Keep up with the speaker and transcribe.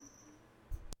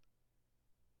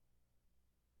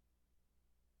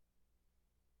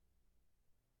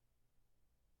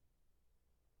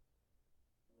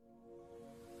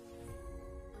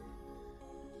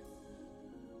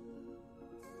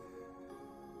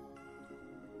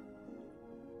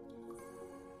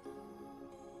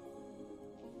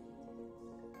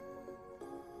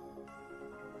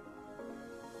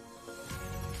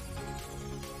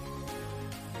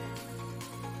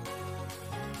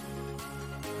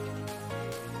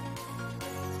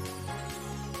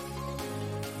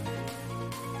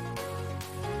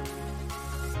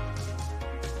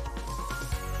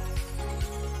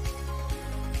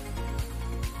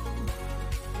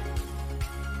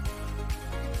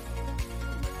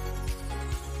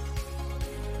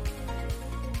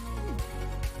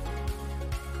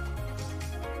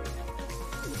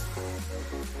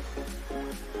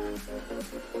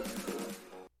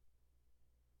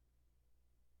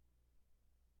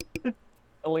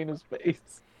Elena's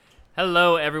face.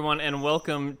 Hello, everyone, and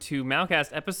welcome to MauCast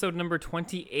episode number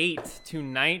 28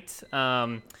 tonight.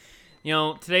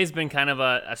 Today's been kind of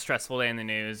a stressful day in the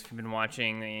news. If you've been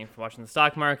watching the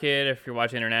stock market, if you're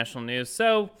watching international news,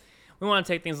 so we want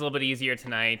to take things a little bit easier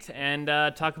tonight and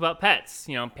talk about pets.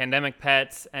 Pandemic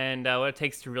pets and what it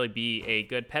takes to really be a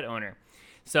good pet owner.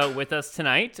 So with us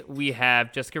tonight, we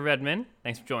have Jessica Redmond.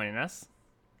 Thanks for joining us.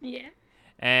 Yeah.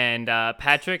 And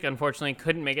Patrick, unfortunately,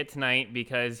 couldn't make it tonight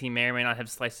because he may or may not have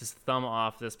sliced his thumb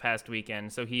off this past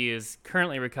weekend, so he is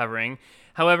currently recovering.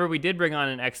 However, we did bring on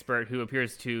an expert who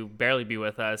appears to barely be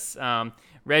with us.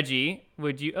 Reggie,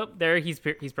 would you... Oh, there, he's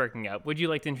perking up. Would you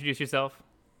like to introduce yourself?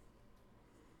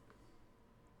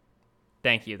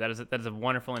 Thank you. That is a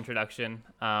wonderful introduction.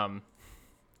 I'm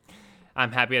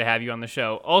happy to have you on the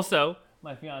show. Also,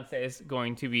 my fiance is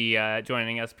going to be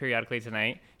joining us periodically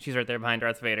tonight. She's right there behind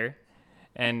Darth Vader.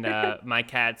 And my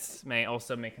cats may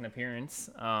also make an appearance.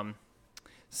 All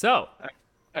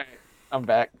right, I'm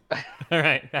back. All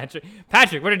right,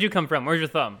 Patrick, where did you come from? Where's your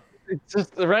thumb? It's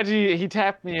just Reggie. He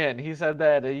tapped me in. He said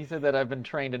that I've been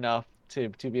trained enough to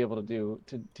be able to do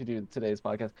today's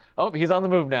podcast. Oh, he's on the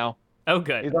move now. Oh,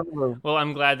 good. He's on the move. Well,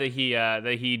 I'm glad that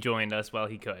he joined us while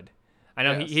he could. I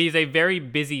know Yes. he's a very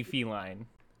busy feline.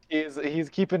 He's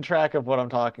keeping track of what I'm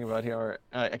talking about here.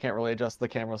 I can't really adjust the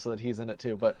camera so that he's in it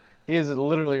too, but he is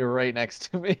literally right next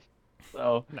to me.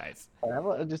 So Nice.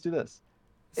 I'll just do this.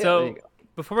 So there you go.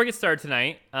 before we get started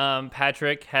tonight,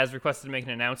 Patrick has requested to make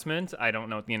an announcement. I don't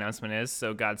know what the announcement is,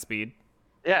 so Godspeed.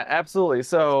 Yeah, absolutely.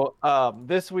 So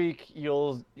this week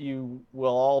you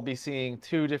will all be seeing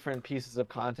two different pieces of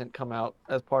content come out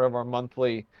as part of our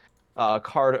monthly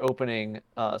card opening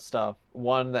stuff.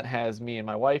 One that has me and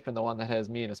my wife, and the one that has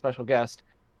me and a special guest.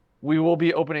 We will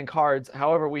be opening cards.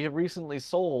 However, we have recently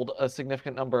sold a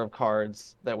significant number of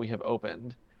cards that we have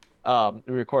opened. We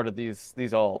recorded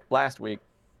these all last week,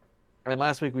 and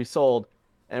last week we sold,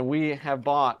 and we have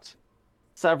bought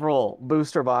several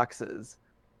booster boxes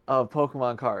of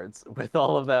Pokemon cards with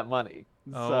all of that money.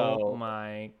 Oh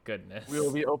my goodness. We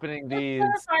will be opening Let's these.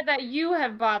 clarify that you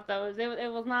have bought those.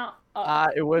 It was not.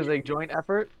 It was a joint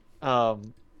effort. So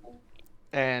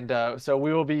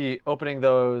we will be opening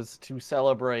those to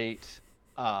celebrate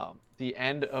the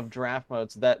end of draft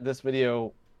modes. That this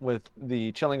video with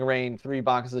the Chilling Reign, 3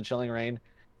 boxes of Chilling Reign,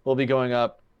 will be going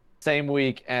up same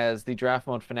week as the draft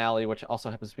mode finale, which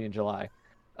also happens to be in July.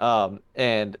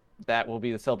 And that will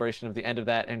be the celebration of the end of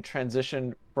that and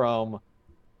transition from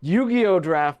Yu-Gi-Oh!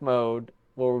 Draft mode,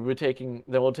 where we'll take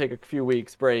a few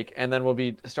weeks break, and then we'll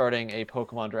be starting a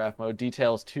Pokemon draft mode.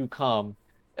 Details to come,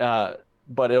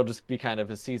 but it'll just be kind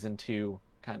of a season 2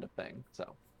 kind of thing.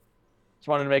 So just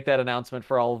wanted to make that announcement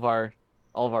for all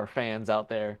of our fans out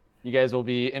there. You guys will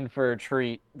be in for a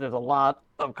treat. There's a lot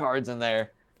of cards in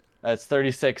there. It's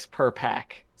 36 per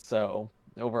pack, so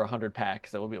over 100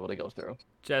 packs that we'll be able to go through.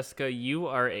 Jessica, you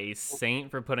are a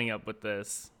saint for putting up with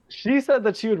this. She said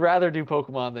that she would rather do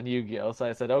Pokemon than Yu-Gi-Oh! So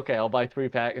I said, okay, I'll buy 3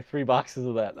 boxes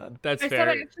of that then. That's I fair. said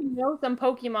I actually know some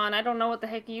Pokemon. I don't know what the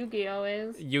heck Yu-Gi-Oh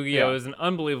is. Yu-Gi-Oh is an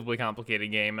unbelievably complicated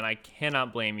game, and I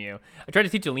cannot blame you. I tried to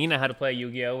teach Alina how to play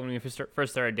Yu-Gi-Oh when we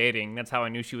first started dating. That's how I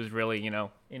knew she was really,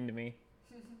 into me.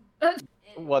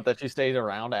 What, that she stayed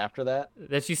around after that?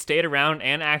 That she stayed around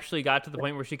and actually got to the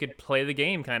point where she could play the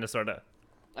game, kind of, sort of.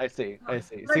 I see. I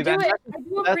See, do that's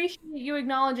appreciate you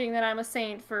acknowledging that I'm a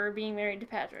saint for being married to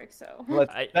Patrick. So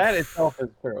that itself is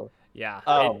true. Yeah,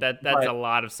 that's but a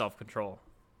lot of self-control.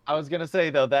 I was gonna say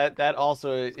though that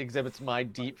also exhibits my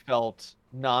deep felt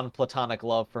non-platonic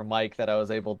love for Mike, that I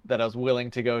was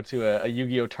willing to go to a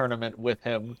Yu-Gi-Oh tournament with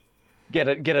him, get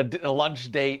a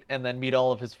lunch date, and then meet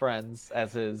all of his friends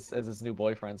as his new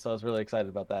boyfriend. So I was really excited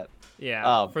about that.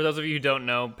 Yeah. For those of you who don't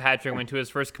know, Patrick went to his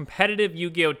first competitive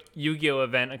Yu-Gi-Oh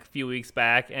event a few weeks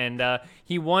back, and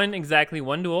he won exactly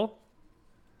 1 duel.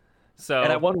 So.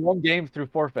 And I won 1 game through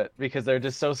forfeit because they're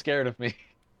just so scared of me.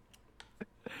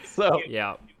 So.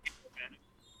 Yeah.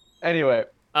 Anyway.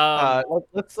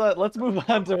 Let's move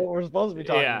on to what we're supposed to be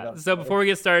talking about. So before we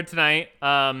get started tonight,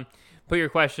 put your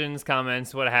questions,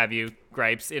 comments, what have you,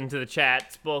 gripes into the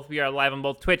chats. We are live on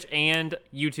both Twitch and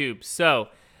YouTube. So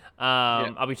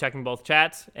I'll be checking both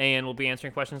chats, and we'll be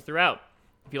answering questions throughout.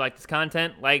 If you like this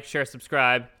content, like, share,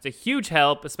 subscribe. It's a huge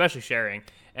help, especially sharing.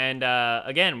 And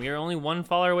again, we are only 1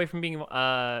 follower away from being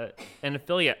an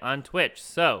affiliate on Twitch.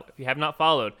 So if you have not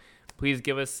followed, please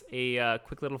give us a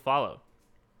quick little follow.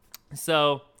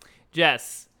 So,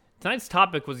 Jess, tonight's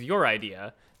topic was your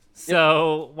idea.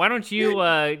 So why don't you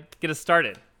get us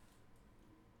started?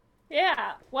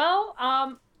 Yeah. Well,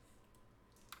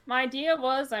 my idea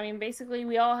was, basically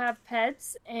we all have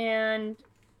pets, and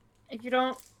if you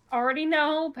don't already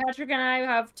know, Patrick and I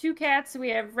have 2 cats. We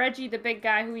have Reggie, the big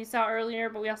guy who we saw earlier,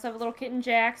 but we also have a little kitten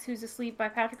Jax who's asleep by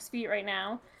Patrick's feet right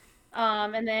now.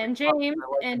 And then James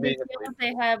and his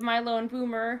fiance have Milo and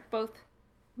Boomer, both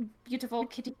beautiful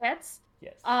kitty cats.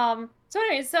 Yes. So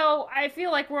anyway, so I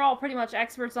feel like we're all pretty much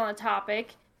experts on the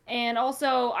topic. And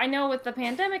also, I know with the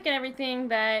pandemic and everything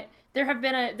that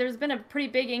there's been a pretty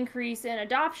big increase in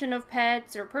adoption of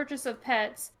pets or purchase of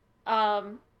pets.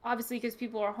 Obviously because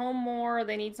people are home more,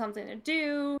 they need something to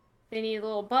do, they need a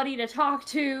little buddy to talk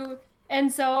to.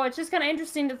 And so it's just kind of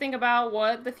interesting to think about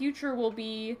what the future will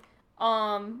be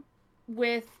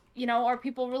with, are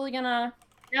people really gonna,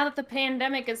 now that the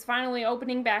pandemic is finally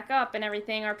opening back up and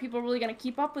everything, are people really going to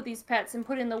keep up with these pets and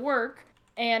put in the work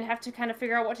and have to kind of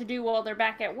figure out what to do while they're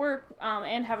back at work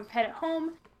and have a pet at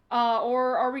home?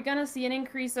 Or are we going to see an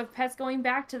increase of pets going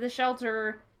back to the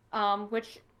shelter,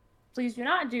 which please do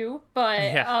not do? But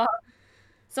Yeah.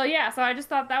 so I just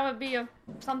thought that would be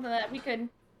something that we could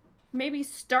maybe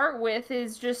start with,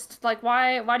 is just like,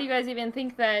 why do you guys even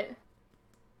think that?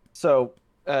 So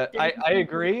I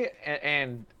agree,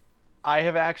 and I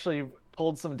have actually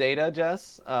pulled some data,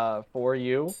 Jess, for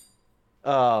you.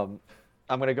 I'm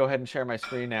going to go ahead and share my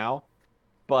screen now,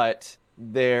 but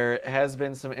there has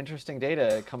been some interesting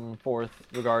data coming forth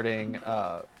regarding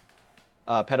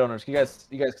pet owners. You guys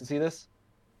can see this?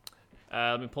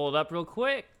 Let me pull it up real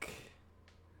quick.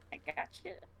 I got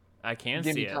you. I can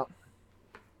Give see me it. time.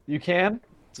 You can?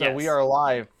 So we Yes. are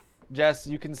live. Jess,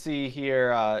 you can see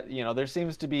here, there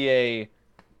seems to be a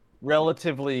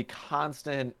relatively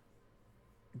constant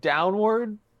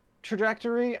downward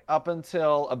trajectory up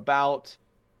until about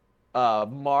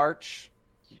March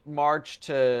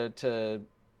to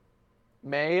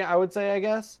May, I would say, I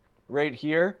guess, right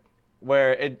here,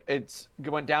 where it's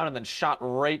went down and then shot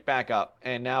right back up,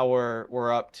 and now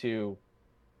we're up to,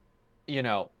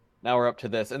 now we're up to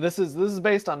this, and this is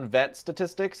based on vet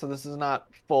statistics, so this is not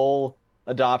full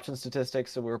adoption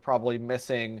statistics, so we're probably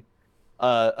missing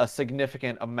a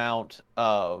significant amount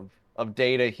of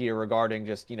data here regarding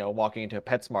just walking into a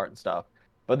PetSmart and stuff.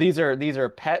 But these are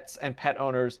pets and pet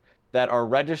owners that are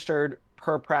registered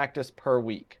per practice per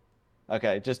week.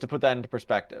 Okay, just to put that into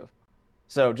perspective.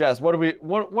 So Jess, what are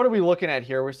we looking at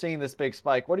here? We're seeing this big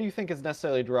spike. What do you think is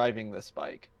necessarily driving this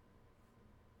spike?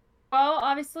 Well,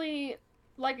 obviously,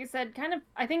 like I said, kind of,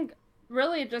 I think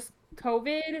really just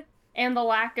COVID and the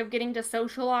lack of getting to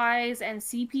socialize and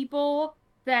see people.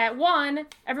 That one,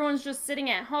 everyone's just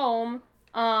sitting at home,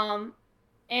 um,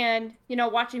 and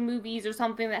watching movies or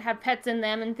something that have pets in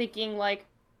them, and thinking like,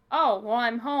 oh, well,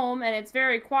 I'm home and it's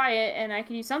very quiet, and I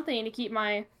can use something to keep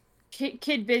my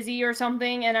kid busy or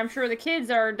something. And I'm sure the kids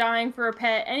are dying for a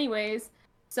pet anyways.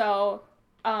 So,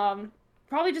 um,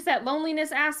 probably just that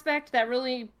loneliness aspect that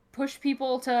really pushed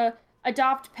people to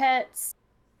adopt pets.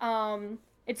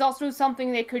 It's also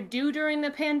something they could do during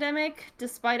the pandemic,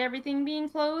 despite everything being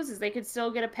closed, is they could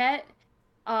still get a pet.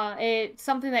 It's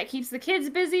something that keeps the kids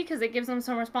busy because it gives them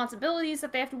some responsibilities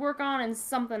that they have to work on and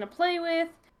something to play with.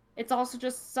 It's also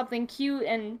just something cute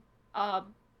and uh,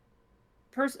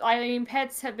 I mean,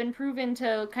 pets have been proven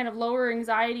to kind of lower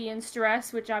anxiety and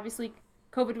stress, which obviously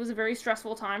COVID was a very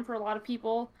stressful time for a lot of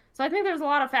people. So I think there's a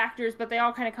lot of factors, but they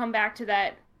all kind of come back to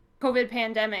that COVID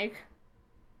pandemic.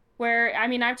 Where, I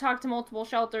mean, I've talked to multiple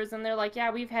shelters and they're like, yeah,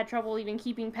 we've had trouble even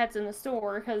keeping pets in the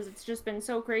store because it's just been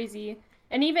so crazy.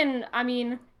 And even, I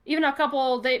mean, even a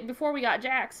couple days before we got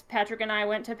Jax, Patrick and I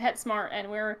went to PetSmart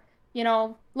and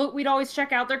look, we'd always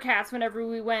check out their cats whenever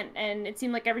we went, and it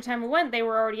seemed like every time we went, they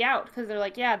were already out because they're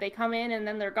like, yeah, they come in and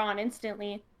then they're gone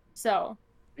instantly. So,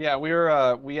 Yeah,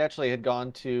 we actually had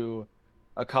gone to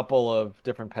a couple of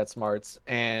different PetSmarts,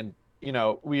 and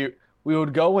we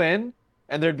would go in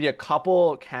and there'd be a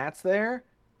couple cats there,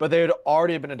 but they had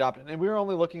already been adopted. And we were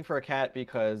only looking for a cat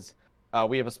because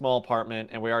we have a small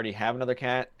apartment and we already have another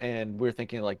cat, and we are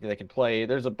thinking like they can play.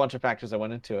 There's a bunch of factors that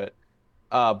went into it.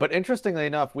 But interestingly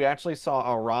enough, we actually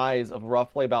saw a rise of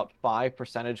roughly about 5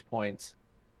 percentage points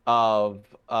of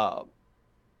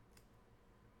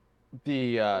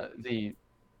the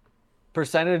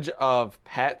percentage of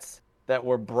pets that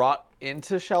were brought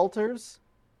into shelters.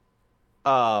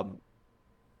 Um,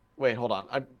 Wait, hold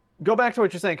on. Go back to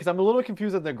what you're saying because I'm a little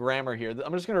confused at the grammar here.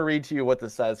 I'm just going to read to you what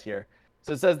this says here.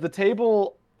 So it says the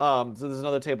table. So there's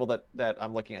another table that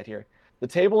I'm looking at here. The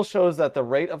table shows that the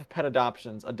rate of pet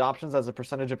adoptions as a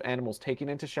percentage of animals taken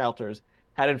into shelters,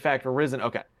 had in fact risen.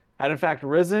 Okay, had in fact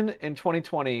risen in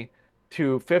 2020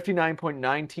 to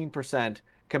 59.19%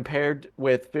 compared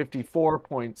with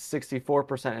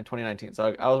 54.64% in 2019.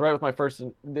 So I was right with my first.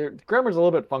 The grammar's a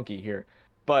little bit funky here,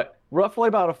 but roughly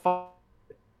about a 5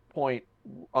 point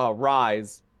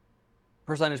rise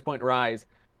percentage point rise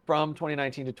from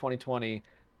 2019 to 2020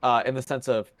 in the sense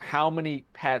of how many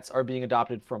pets are being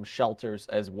adopted from shelters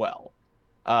as well.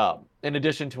 In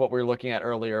addition to what we were looking at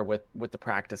earlier with the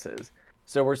practices.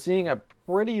 So we're seeing a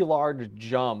pretty large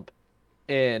jump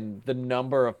in the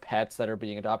number of pets that are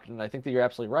being adopted. And I think that you're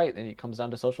absolutely right. And it comes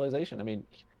down to socialization. I mean,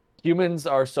 humans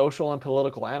are social and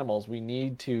political animals. We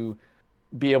need to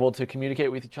be able to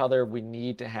communicate with each other. We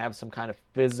need to have some kind of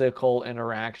physical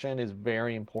interaction is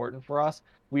very important for us.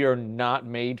 We are not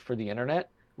made for the internet.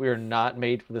 We are not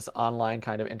made for this online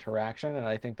kind of interaction. And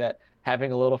I think that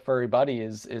having a little furry buddy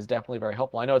is definitely very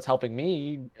helpful. I know it's helping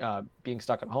me being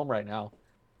stuck at home right now.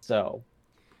 So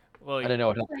Well, I don't know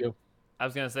what helped you. I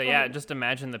was gonna say, yeah. Just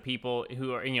imagine the people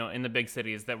who are, in the big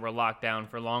cities that were locked down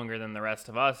for longer than the rest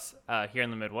of us here in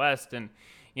the Midwest, and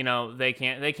they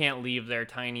can't leave their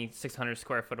tiny 600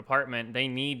 square foot apartment. They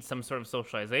need some sort of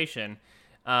socialization.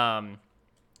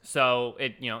 So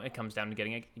it comes down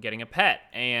to getting a pet.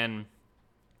 And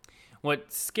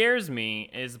what scares me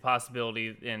is the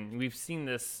possibility, and we've seen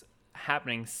this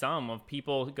happening some, of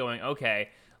people going, okay,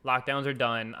 lockdowns are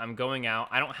done. I'm going out.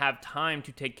 I don't have time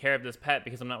to take care of this pet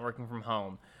because I'm not working from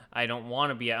home. I don't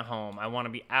want to be at home. I want to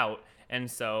be out. And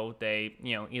so they,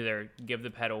 either give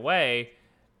the pet away,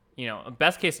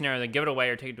 best case scenario, they give it away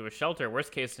or take it to a shelter.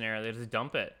 Worst case scenario, they just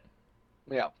dump it.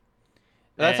 Yeah.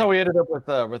 That's how we ended up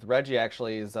with Reggie.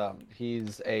 Actually, is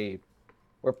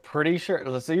we're pretty sure.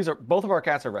 So these are both of our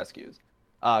cats are rescues,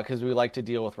 because we like to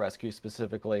deal with rescues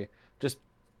specifically. Just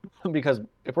because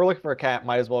if we're looking for a cat,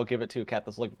 might as well give it to a cat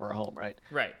that's looking for a home, right?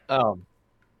 Right.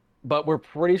 But we're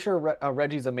pretty sure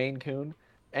Reggie's a Maine Coon,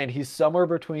 and he's somewhere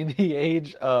between the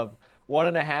age of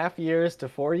 1.5 years to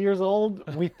 4 years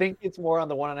old. We think it's more on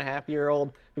the 1.5 year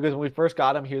old because when we first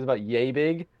got him, he was about yay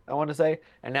big, I want to say,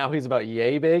 and now he's about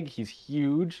yay big. He's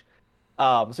huge.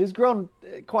 So he's grown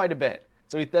quite a bit.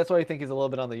 So that's why I think he's a little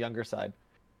bit on the younger side.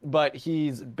 But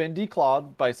he's been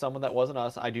declawed by someone that wasn't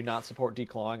us. I do not support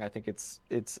declawing. I think it's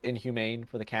inhumane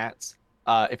for the cats.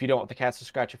 If you don't want the cats to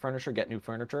scratch your furniture, get new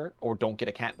furniture, or don't get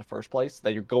a cat in the first place.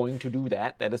 That you're going to do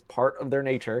that. That is part of their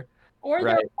nature. Or right?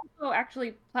 there are also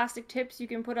actually plastic tips you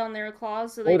can put on their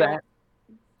claws so they don't.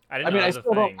 I mean, I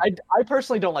still don't. I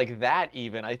personally don't like that.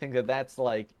 Even I think that's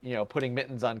like putting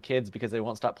mittens on kids because they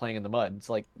won't stop playing in the mud. It's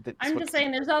like I'm just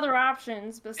saying, there's other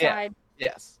options besides. Yeah.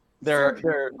 Yes, there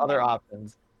are other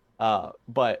options.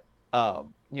 But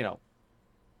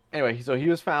anyway, so he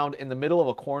was found in the middle of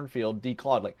a cornfield,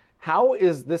 declawed. Like, how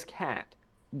is this cat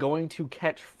going to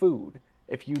catch food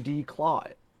if you declaw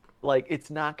it? Like, it's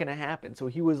not gonna happen. So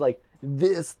he was like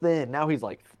this thin. Now he's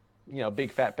like,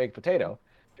 big fat baked potato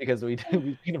because we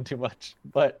feed him too much.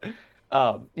 But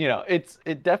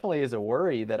it definitely is a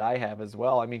worry that I have as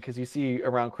well. I mean, because you see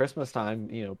around Christmas time,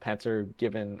 pets are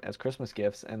given as Christmas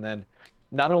gifts, and then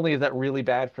not only is that really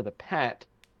bad for the pet,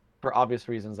 for obvious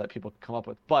reasons that people can come up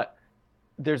with, but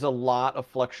there's a lot of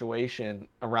fluctuation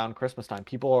around Christmas time.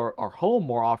 People are home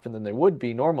more often than they would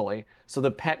be normally, so the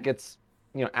pet gets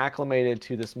acclimated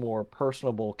to this more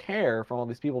personable care from all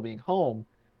these people being home,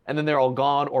 and then they're all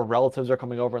gone, or relatives are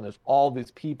coming over and there's all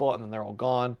these people and then they're all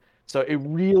gone. So it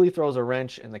really throws a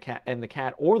wrench in the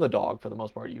cat or the dog, for the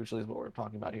most part, usually is what we're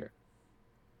talking about here.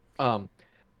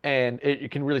 And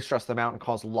it can really stress them out and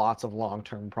cause lots of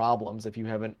long-term problems if you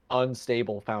have an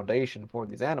unstable foundation for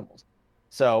these animals.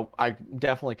 So I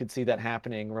definitely could see that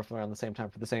happening roughly around the same time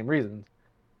for the same reasons,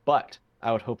 but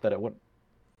I would hope that it wouldn't.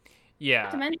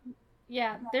 Yeah.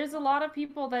 Yeah, there's a lot of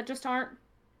people that just aren't.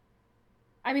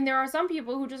 I mean, there are some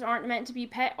people who just aren't meant to be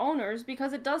pet owners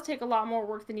because it does take a lot more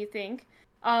work than you think.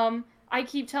 I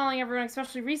keep telling everyone,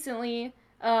 especially recently,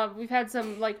 we've had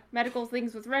some medical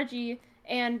things with Reggie,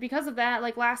 and because of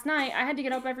that, last night, I had to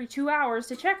get up every 2 hours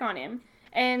to check on him.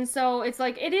 And so it's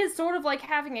it is sort of like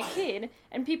having a kid,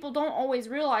 and people don't always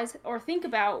realize or think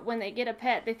about when they get a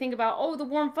pet. They think about, oh, the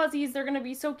warm fuzzies, they're going to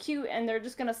be so cute, and they're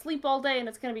just going to sleep all day, and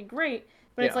it's going to be great.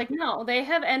 But it's no, they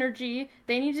have energy.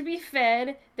 They need to be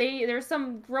fed. There's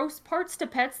some gross parts to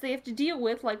pets they have to deal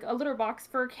with, like a litter box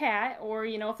for a cat, or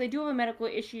if they do have a medical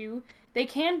issue. They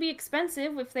can be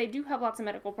expensive if they do have lots of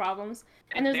medical problems.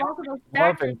 And there's also those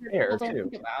factors that people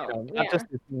don't think about. Not just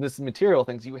this material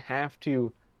things. You have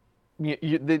to.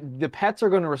 The pets are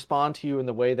going to respond to you in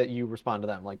the way that you respond to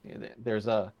them. Like there's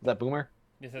is that Boomer?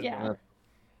 This is Boomer.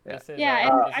 This is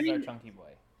our chunky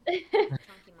boy.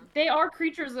 They are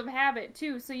creatures of habit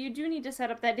too, so you do need to set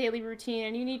up that daily routine,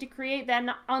 and you need to create that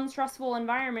unstressful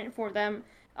environment for them,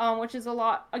 which is a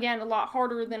lot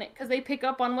harder than it, because they pick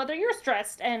up on whether you're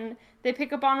stressed, and they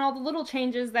pick up on all the little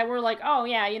changes that we're like, oh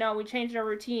yeah, we changed our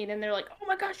routine, and they're like, oh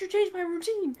my gosh, you changed my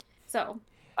routine. So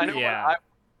I know. Yeah.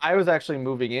 I was actually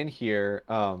moving in here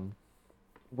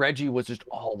Reggie was just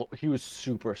he was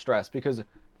super stressed because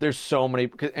there's so many,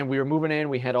 and we were moving in,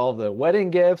 we had all the wedding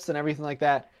gifts and everything like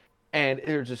that, and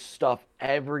there's just stuff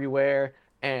everywhere,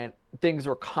 and things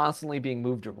were constantly being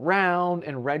moved around,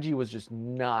 and Reggie was just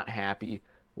not happy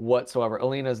whatsoever.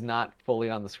 Alina's not fully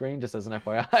on the screen, just as an She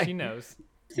FYI. knows.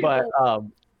 But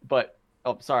but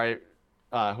oh, sorry.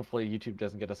 Hopefully YouTube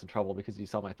doesn't get us in trouble because you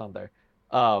saw my thumb there.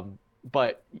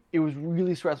 But it was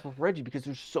really stressful for Reggie because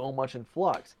there's so much in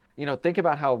flux. Think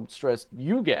about how stressed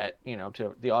you get,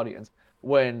 to the audience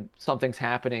when something's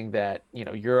happening that,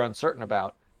 you're uncertain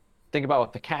about. Think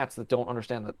about the cats that don't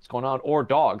understand what's going on, or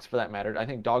dogs for that matter. I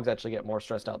think dogs actually get more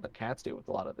stressed out than cats do with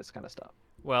a lot of this kind of stuff.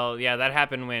 Well, yeah, that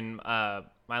happened when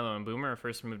Milo and Boomer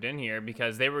first moved in here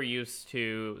because they were used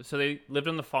to. So they lived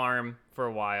on the farm for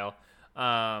a while,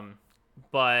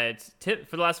 but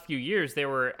for the last few years they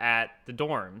were at the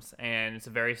dorms, and it's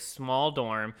a very small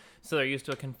dorm, so they're used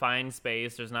to a confined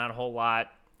space. There's not a whole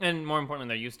lot, and more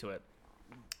importantly, they're used to it.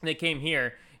 They came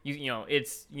here.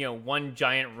 It's one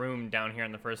giant room down here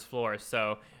on the first floor,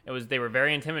 so they were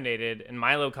very intimidated, and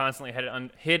Milo constantly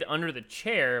hid under the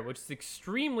chair, which is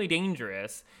extremely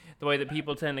dangerous, the way that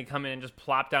people tend to come in and just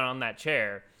plop down on that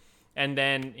chair. And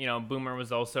then Boomer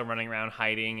was also running around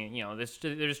hiding, and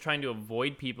they're just trying to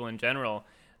avoid people in general.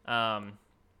 And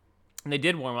they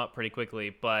did warm up pretty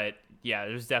quickly, but yeah,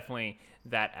 there's definitely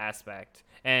that aspect.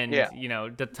 And, Yeah.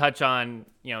 To touch on,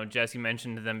 Jess, you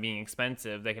mentioned them being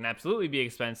expensive. They can absolutely be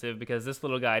expensive because this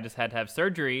little guy just had to have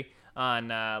surgery on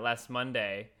last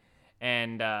Monday,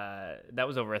 and that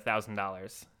was over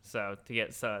 $1,000. So to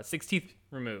get 6 teeth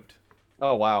removed.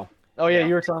 Oh, wow. Oh, yeah, Yeah.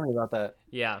 you were telling me about that.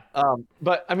 Yeah.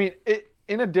 But I mean,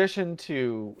 in addition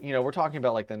to, we're talking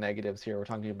about like the negatives here. We're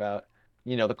talking about,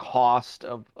 the cost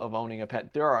of owning a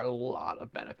pet. There are a lot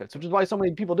of benefits, which is why so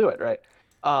many people do it, right?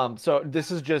 So this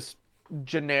is just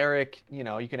generic,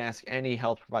 you can ask any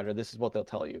health provider. This is what they'll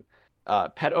tell you.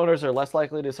 Pet owners are less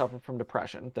likely to suffer from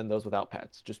depression than those without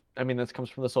pets. This comes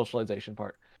from the socialization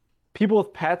part. People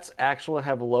with pets actually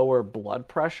have lower blood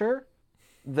pressure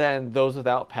than those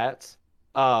without pets.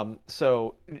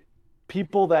 So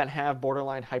people that have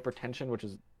borderline hypertension, which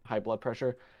is high blood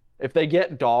pressure, if they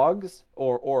get dogs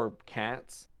or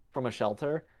cats from a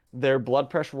shelter, their blood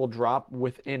pressure will drop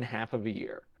within half of a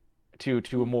year to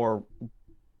a more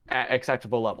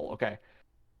acceptable level. Okay.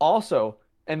 Also,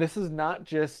 and this is not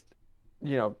just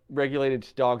regulated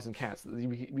to dogs and cats.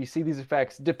 We see these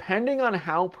effects depending on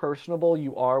how personable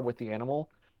you are with the animal.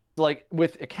 Like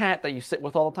with a cat that you sit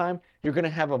with all the time, you're going to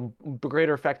have a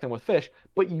greater effect than with fish,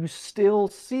 but you still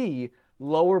see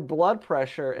lower blood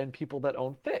pressure in people that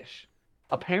own fish.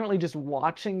 Apparently, just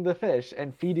watching the fish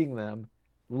and feeding them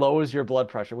lowers your blood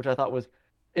pressure, which I thought was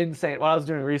insane. When I was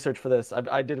doing research for this,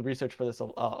 I did research for this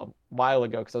a while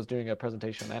ago because I was doing a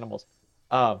presentation on animals.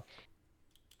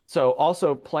 So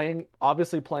also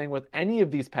obviously playing with any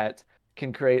of these pets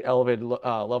can create elevated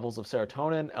levels of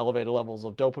serotonin, elevated levels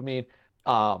of dopamine,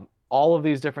 all of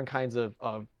these different kinds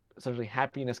of essentially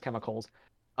happiness chemicals.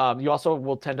 You also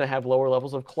will tend to have lower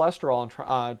levels of cholesterol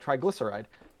and triglyceride,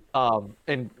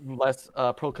 and less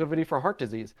proclivity for heart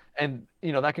disease. And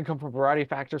that can come from a variety of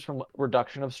factors, from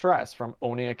reduction of stress, from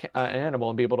owning an animal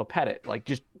and be able to pet it. Like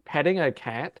just petting a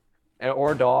cat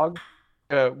or a dog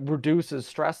reduces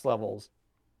stress levels.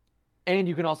 And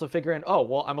you can also figure in, oh,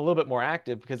 well, I'm a little bit more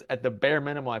active because at the bare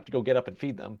minimum, I have to go get up and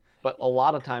feed them. But a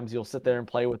lot of times you'll sit there and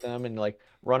play with them and like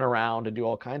run around and do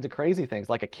all kinds of crazy things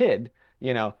like a kid.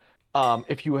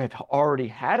 If you have already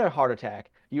had a heart attack,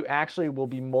 you actually will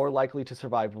be more likely to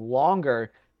survive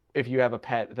longer if you have a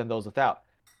pet than those without.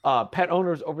 Pet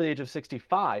owners over the age of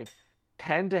 65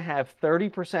 tend to have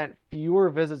 30% fewer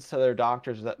visits to their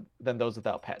doctors than those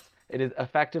without pets. It is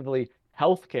effectively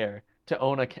healthcare to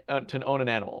own an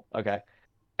animal. Okay.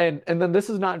 And then this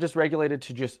is not just regulated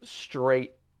to just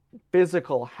straight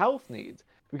physical health needs.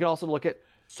 We can also look at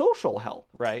social health,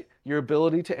 right? Your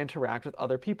ability to interact with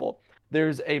other people.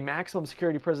 There's a maximum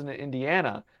security prison in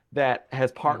Indiana that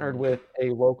has partnered with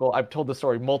a local. I've told the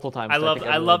story multiple times. I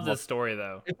love this story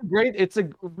though. It's a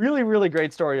really, really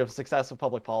great story of success of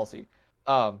public policy.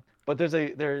 But there's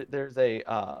a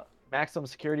maximum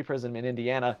security prison in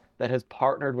Indiana that has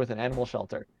partnered with an animal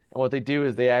shelter. And what they do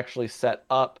is they actually set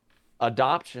up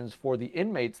adoptions for the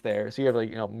inmates there. So you have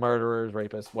like, murderers,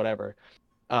 rapists, whatever,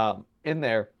 in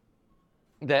there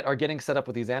that are getting set up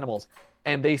with these animals.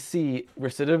 And they see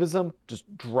recidivism just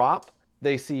drop.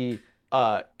 They see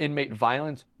inmate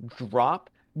violence drop.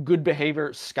 Good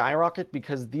behavior skyrocket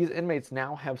because these inmates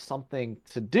now have something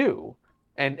to do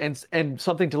and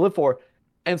something to live for,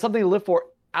 and something to live for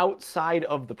outside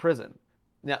of the prison.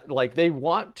 Now, like they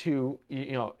want to,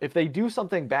 if they do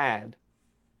something bad,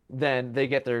 then they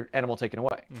get their animal taken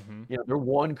away. Mm-hmm. You know, their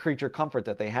one creature comfort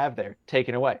that they have there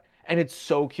taken away. And it's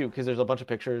so cute because there's a bunch of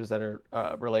pictures that are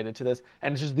related to this,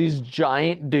 and it's just these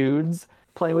giant dudes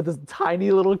playing with this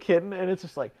tiny little kitten, and it's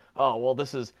just like, oh well,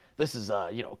 this is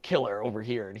you know, Killer over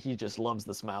here, and he just loves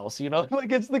this mouse, you know,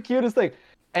 like it's the cutest thing.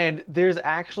 And there's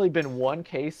actually been one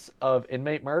case of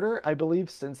inmate murder, I believe,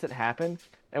 since it happened.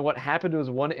 And what happened was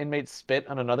one inmate spit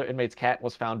on another inmate's cat and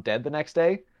was found dead the next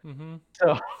day. Mm-hmm.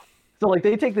 So so like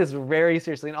they take this very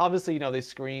seriously, and obviously, you know, they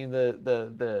screen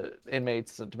the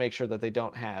inmates to make sure that they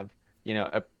don't have, you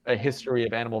know, a history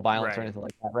of animal violence or Right. anything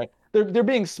like that, right? They're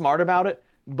being smart about it,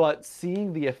 but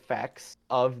seeing the effects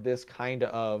of this kind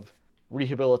of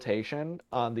rehabilitation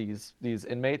on these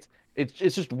inmates, it's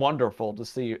just wonderful to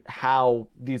see how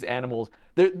these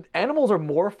the animals are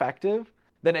more effective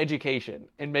than education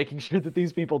in making sure that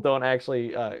these people don't actually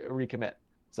recommit.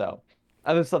 So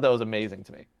I just thought that was amazing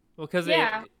to me. Well, because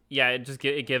Yeah.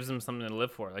 it gives them something to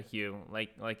live for, like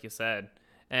you said.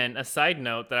 And a side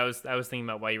note that I was thinking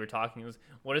about while you were talking was,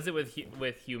 what is it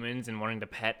with humans and wanting to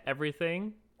pet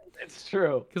everything? It's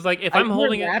true. Because like if I I'm think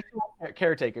holding it, natural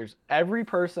caretakers. Every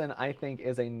person I think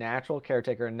is a natural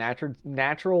caretaker, a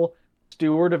natural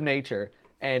steward of nature,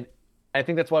 and I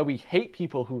think that's why we hate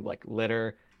people who like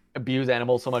litter, abuse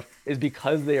animals so much, is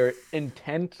because they are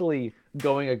intently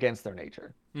going against their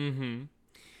nature. mm-hmm.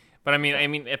 But So,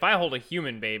 if I hold a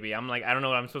human baby, I'm like, I don't know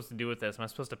what I'm supposed to do with this. Am I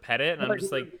supposed to pet it? And I'm like,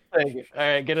 just like, all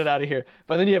right, get it out of here.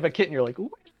 But then you have a kitten, you're like,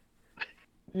 "Ooh,"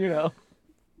 you know.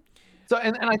 So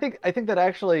and I think that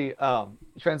actually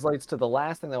translates to the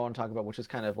last thing that I want to talk about, which is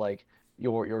kind of like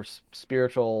your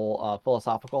spiritual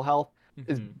philosophical health,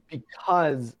 is mm-hmm.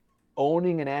 because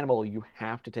owning an animal you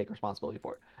have to take responsibility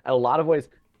for it. In a lot of ways,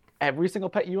 every single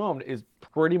pet you own is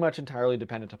pretty much entirely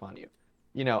dependent upon you.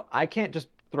 You know, I can't just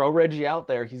throw Reggie out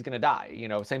there; he's gonna die. You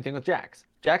know, same thing with Jax.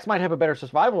 Jax might have a better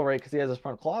survival rate because he has his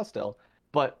front claw still,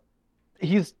 but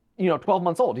he's, you know, 12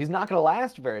 months old. He's not going to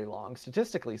last very long,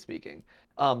 statistically speaking.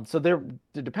 So they're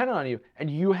dependent on you, and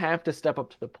you have to step up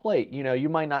to the plate. You know, you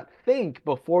might not think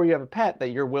before you have a pet that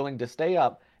you're willing to stay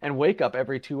up and wake up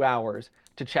every 2 hours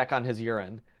to check on his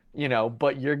urine, you know,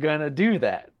 but you're gonna do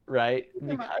that, right?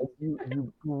 Because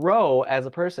you grow as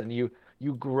a person. You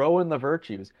grow in the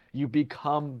virtues. You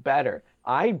become better.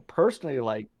 I personally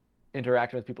like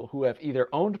interacting with people who have either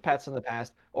owned pets in the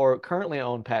past or currently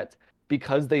own pets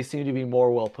because they seem to be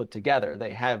more well put together. They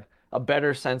have a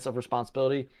better sense of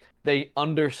responsibility. They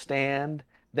understand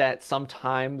that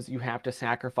sometimes you have to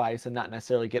sacrifice and not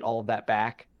necessarily get all of that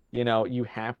back. You know, you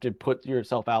have to put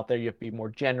yourself out there. You have to be more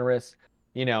generous,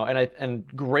 you know, and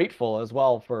grateful as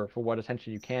well for what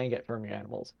attention you can get from your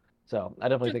animals. So I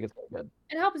definitely Just think it's very good.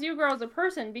 it helps you grow as a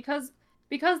person because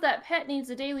that pet needs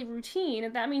a daily routine,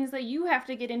 and that means that you have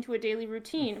to get into a daily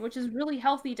routine, which is really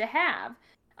healthy to have.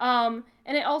 And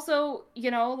it also,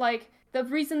 like the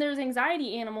reason there's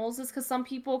anxiety animals is because some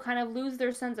people kind of lose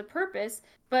their sense of purpose,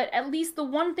 but at least the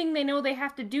one thing they know they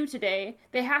have to do today,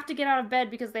 they have to get out of bed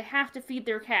because they have to feed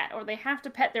their cat or they have to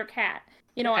pet their cat,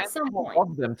 at And some people point.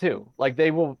 love them too. Like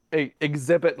they will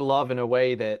exhibit love in a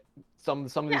way that some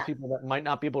of these Yeah. people that might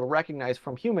not be able to recognize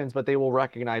from humans, but they will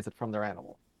recognize it from their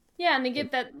animal. Yeah, and they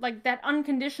get that like that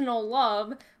unconditional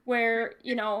love where,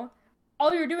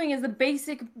 all you're doing is the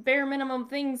basic bare minimum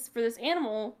things for this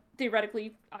animal.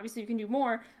 Theoretically, obviously you can do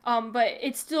more, but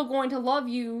it's still going to love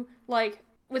you like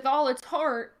with all its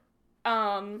heart,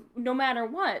 no matter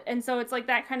what. And so it's like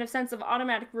that kind of sense of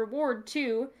automatic reward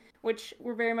too, which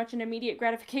we're very much an immediate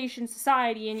gratification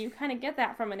society, and you kind of get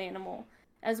that from an animal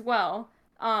as well.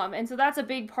 And so that's a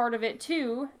big part of it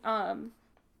too.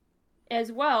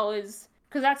 As well is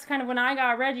because that's kind of when I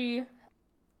got Reggie.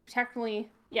 Technically,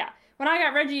 yeah. When I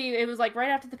got Reggie, it was like right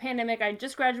after the pandemic. I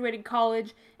just graduated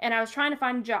college and I was trying to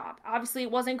find a job. Obviously, it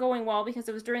wasn't going well because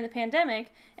it was during the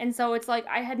pandemic, and so it's like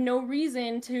I had no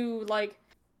reason to like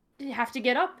have to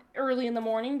get up early in the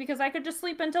morning because I could just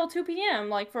sleep until 2 p.m.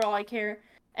 like for all I care.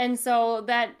 And so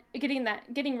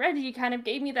getting Reggie kind of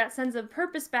gave me that sense of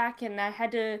purpose back, and I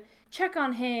had to check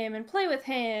on him and play with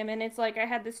him, and it's like I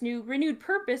had this new renewed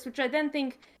purpose, which I then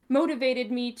think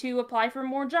motivated me to apply for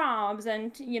more jobs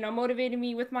and motivated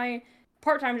me with my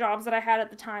part-time jobs that I had at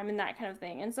the time and that kind of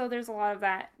thing. And so there's a lot of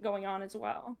that going on as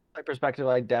well. My perspective,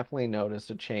 I definitely noticed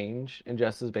a change in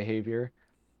Jess's behavior.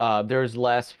 There's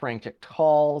less frantic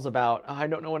calls about, "Oh, I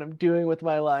don't know what I'm doing with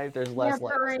my life." There's More less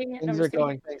like purring. No, things I'm are just kidding.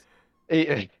 going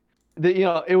things.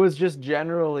 It was just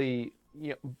generally,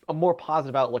 a more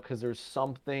positive outlook because there's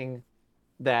something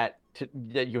that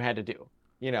you had to do,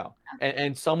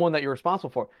 and someone that you're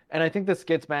responsible for. And I think this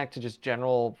gets back to just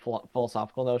general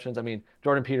philosophical notions. I mean,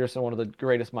 Jordan Peterson, one of the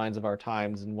greatest minds of our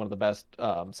times and one of the best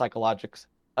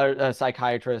a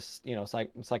psychiatrist,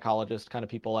 psychologist kind of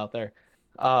people out there.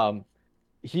 Um,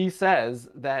 he says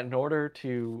that in order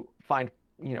to find,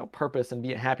 purpose and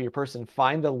be a happier person,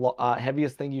 find the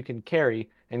heaviest thing you can carry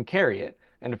and carry it.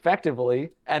 And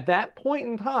effectively, at that point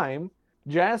in time,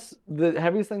 Jess, the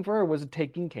heaviest thing for her was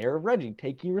taking care of Reggie,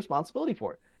 taking responsibility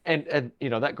for it. And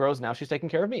that grows now. She's taking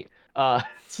care of me.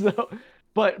 So,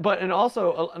 and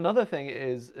also another thing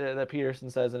is that Peterson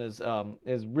says in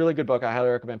his really good book. I highly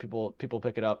recommend people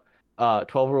pick it up.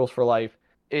 12 Rules for Life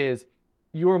is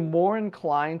you're more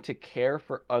inclined to care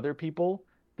for other people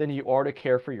than you are to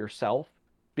care for yourself.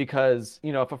 Because,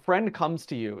 if a friend comes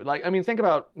to you, like, I mean, think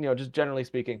about, just generally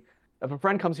speaking, if a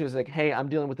friend comes to you and is like, hey, I'm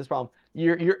dealing with this problem,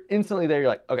 you're instantly there. You're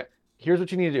like, okay, here's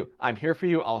what you need to do. I'm here for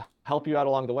you. I'll help you out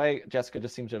along the way. Jessica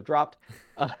just seems to have dropped.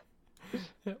 Well,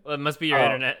 it must be your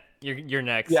internet. You're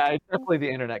next. Yeah, it's definitely the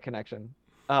internet connection.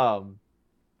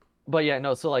 But yeah,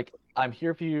 no, so like I'm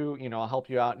here for you, I'll help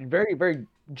you out. You're very, very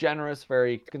generous,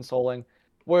 very consoling.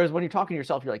 Whereas when you're talking to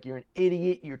yourself, you're like, you're an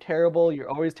idiot, you're terrible, you're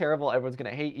always terrible, everyone's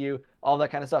gonna hate you, all that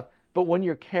kind of stuff. But when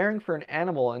you're caring for an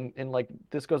animal, and like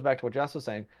this goes back to what Jess was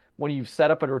saying, when you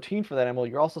set up a routine for that animal,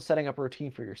 you're also setting up a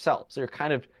routine for yourself. So you're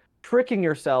kind of tricking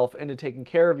yourself into taking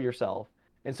care of yourself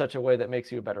in such a way that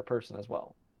makes you a better person as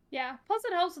well. Yeah. Plus,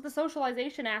 it helps with the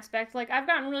socialization aspect. Like, I've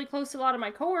gotten really close to a lot of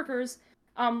my coworkers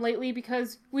lately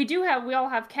because we all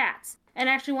have cats. And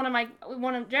actually,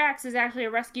 one of Jack's is actually a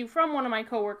rescue from one of my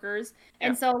coworkers.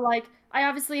 And so, like, I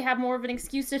obviously have more of an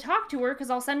excuse to talk to her because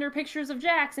I'll send her pictures of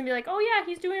Jack's and be like, oh yeah,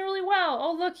 he's doing really well.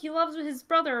 Oh look, he loves his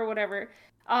brother or whatever.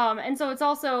 And so it's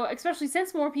also, especially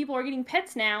since more people are getting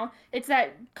pets now, it's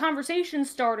that conversation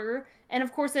starter. And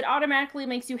of course, it automatically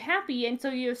makes you happy. And so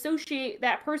you associate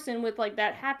that person with like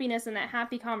that happiness and that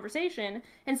happy conversation.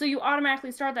 And so you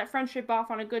automatically start that friendship off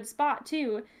on a good spot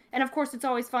too. And of course, it's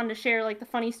always fun to share like the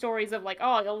funny stories of like,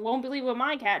 oh, you won't believe what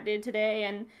my cat did today.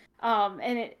 And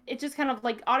it just kind of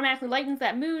like automatically lightens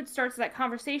that mood, starts that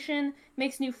conversation,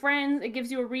 makes new friends. It gives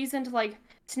you a reason to like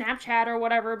Snapchat or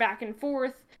whatever back and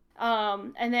forth.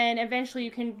 And then eventually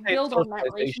you can build on that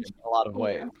relationship in a lot of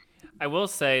ways. I will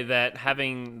say that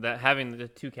having the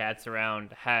two cats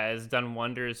around has done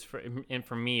wonders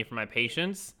for me, for my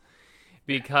patients,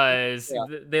 because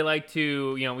they like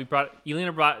to,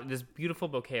 Elena brought this beautiful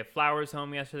bouquet of flowers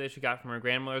home yesterday she got from her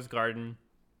grandmother's garden.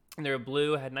 And they were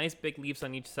blue, had nice big leaves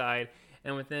on each side,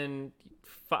 and within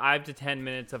 5 to 10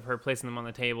 minutes of her placing them on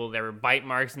the table, there were bite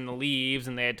marks in the leaves,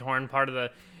 and they had torn part of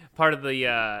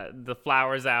the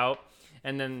flowers out.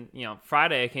 And then,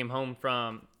 Saturday I came home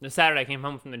from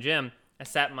the gym. I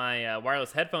sat my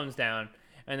wireless headphones down,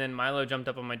 and then Milo jumped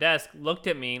up on my desk, looked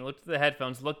at the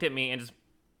headphones, looked at me, and just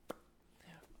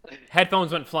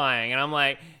headphones went flying. And I'm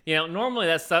like, normally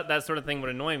that sort of thing would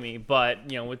annoy me, but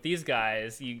with these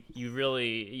guys, you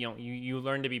really, you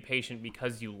learn to be patient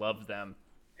because you love them.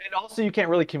 And also, you can't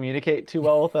really communicate too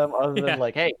well with them, other than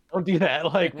like, hey, don't do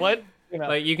that. Like, what?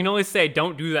 Like, you can only say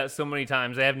don't do that so many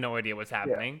times. They have no idea what's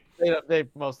happening. Yeah. They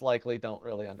most likely don't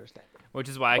really understand. Which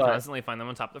is why I constantly find them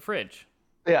on top of the fridge.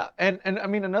 Yeah, and I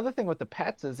mean, another thing with the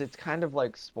pets is it's kind of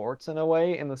like sports in a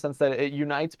way, in the sense that it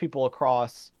unites people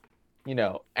across,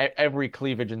 every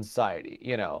cleavage in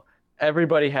society.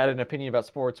 Everybody had an opinion about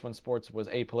sports when sports was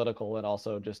apolitical and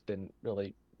also just didn't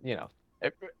really,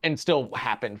 and still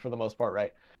happened for the most part,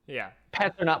 right? Yeah.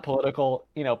 Pets are not political.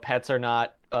 Pets are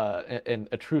not an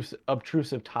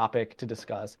obtrusive topic to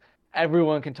discuss.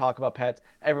 Everyone can talk about pets.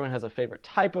 Everyone has a favorite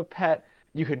type of pet.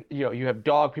 You can, you have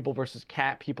dog people versus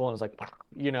cat people, and it's like,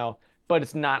 but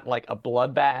it's not like a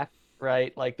bloodbath,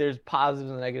 right? Like, there's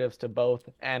positives and negatives to both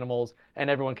animals, and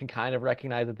everyone can kind of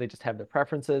recognize that they just have their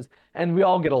preferences, and we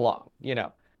all get along,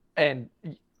 and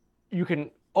you can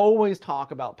always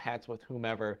talk about pets with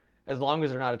whomever, as long as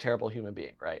they're not a terrible human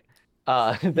being, right?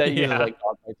 That uses like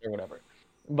dog bites or whatever.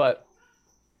 But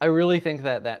I really think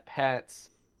that pets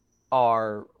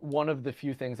are one of the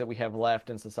few things that we have left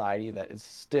in society that is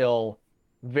still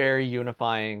very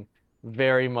unifying,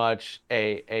 very much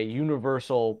a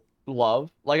universal love.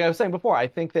 Like I was saying before, I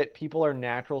think that people are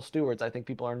natural stewards. I think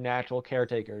people are natural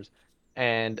caretakers,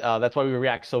 and that's why we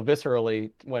react so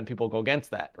viscerally when people go against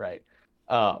that, right?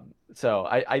 So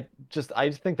I just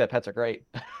think that pets are great.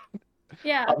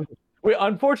 Yeah.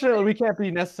 Unfortunately, we can't be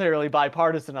necessarily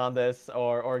bipartisan on this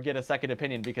or get a second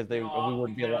opinion because we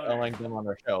wouldn't be allowing them on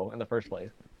our show in the first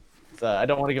place. So I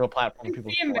don't want to give a platform to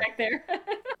people. See him back there.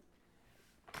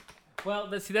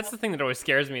 Well, that's the thing that always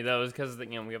scares me, though, is because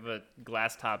we have a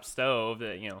glass top stove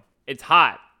that it's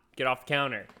hot. Get off the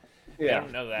counter. Yeah, they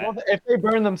don't know that. Well, if they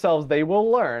burn themselves, they will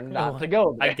learn not to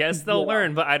go there. I guess they'll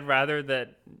learn, but I'd rather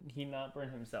that he not burn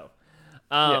himself.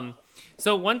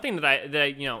 So one thing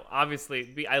that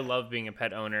obviously I love being a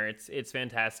pet owner. It's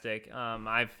fantastic.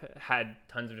 I've had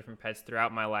tons of different pets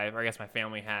throughout my life, or I guess my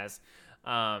family has.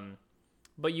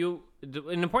 But an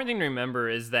important thing to remember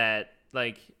is that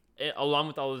along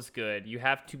with all this good, you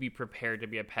have to be prepared to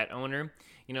be a pet owner.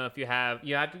 If you have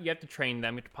to train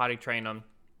them, you have to potty train them.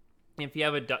 If you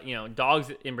have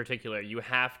dogs in particular, you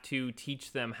have to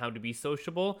teach them how to be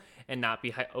sociable and not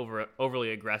be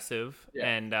overly aggressive,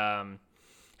 and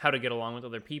how to get along with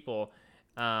other people.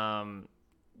 Cats,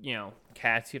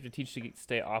 you have to teach to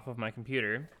stay off of my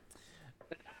computer.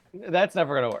 That's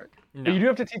never gonna work. No. But you do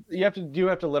have to you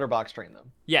have to litter box train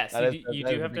them. Yes, you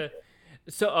do have to.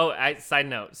 So, side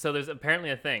note. So there's apparently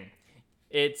a thing.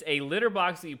 It's a litter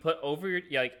box that you put over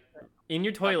in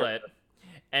your toilet,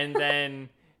 and then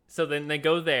so then they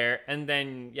go there, and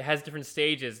then it has different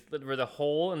stages where the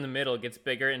hole in the middle gets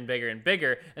bigger and bigger and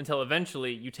bigger until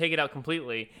eventually you take it out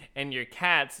completely, and your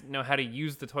cats know how to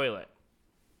use the toilet.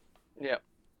 Yeah.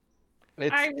 Totally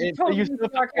That's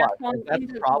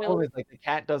the problem. Is the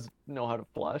cat doesn't know how to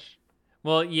flush.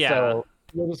 Well, yeah. So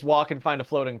you'll just walk and find a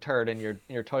floating turd in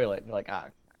your toilet, and you're like, ah.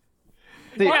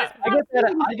 See, Yeah. I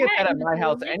get that at my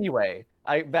house anyway.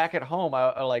 Back at home,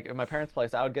 at my parents'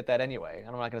 place, I would get that anyway.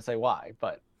 And I'm not gonna say why,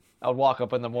 but I would wake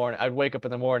up in the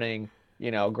morning,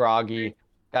 groggy,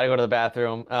 gotta go to the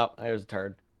bathroom. Oh, there's a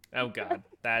turd. Oh God,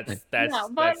 that's didn't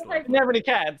have any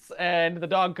cats, and the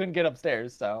dog couldn't get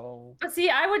upstairs, so. But see,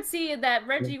 I would see that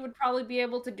Reggie would probably be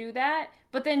able to do that,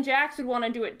 but then Jax would want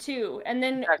to do it too, and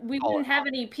then we wouldn't have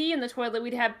any pee in the toilet.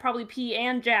 We'd have probably pee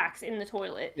and Jax in the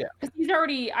toilet. Yeah. Because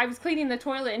I was cleaning the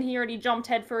toilet and he already jumped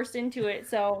head first into it,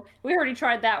 so we already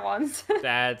tried that once.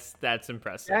 That's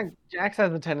impressive. Jax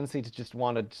has a tendency to just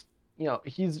want to.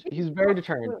 He's very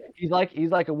determined. He's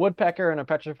like a woodpecker in a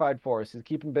petrified forest. He's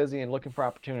keeping busy and looking for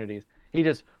opportunities. He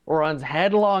just runs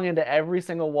headlong into every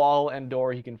single wall and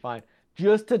door he can find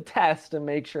just to test and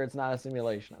make sure it's not a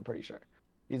simulation, I'm pretty sure.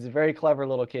 He's a very clever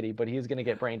little kitty, but he's going to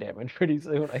get brain damage pretty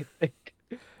soon, I think.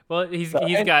 Well, he's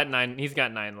got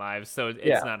 9 lives, so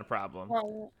it's not a problem.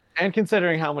 Well, and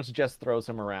considering how much Jess throws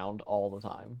him around all the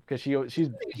time, because he's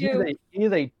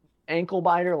a ankle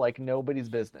biter like nobody's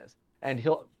business. And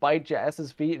he'll bite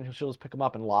Jess's feet, and she'll just pick him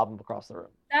up and lob him across the room.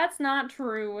 That's not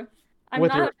true. I'm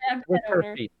not a bad pet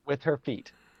owner. With her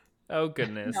feet. Oh,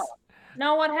 goodness.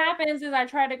 No, what happens is I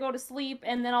try to go to sleep,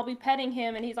 and then I'll be petting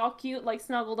him, and he's all cute,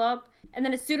 snuggled up. And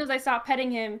then as soon as I stop petting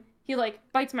him, he,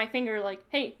 bites my finger,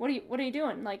 hey, what are you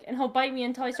doing? And he'll bite me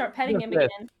until I start petting him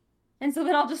again. And so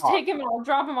then I'll just take him and I'll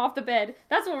drop him off the bed.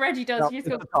 That's what Reggie does. No, He just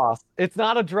goes. A toss. It's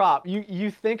not a drop.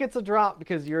 You think it's a drop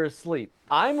because you're asleep.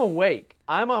 I'm awake.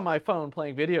 I'm on my phone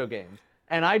playing video games,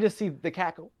 and I just see the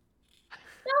cat go.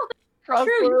 No, that's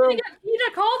true. You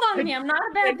just called on me. I'm not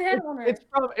a bad pet owner.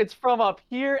 It's from up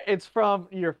here. It's from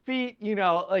your feet.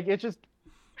 It's just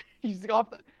he's off.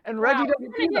 And Reggie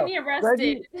doesn't get me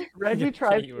arrested. Reggie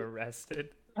tries. You arrested.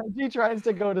 Reggie tries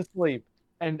to go to sleep.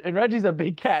 And Reggie's a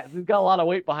big cat. He's got a lot of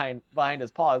weight behind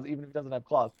his paws, even if he doesn't have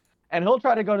claws. And he'll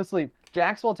try to go to sleep.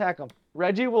 Jax will attack him.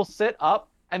 Reggie will sit up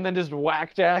and then just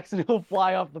whack Jax, and he'll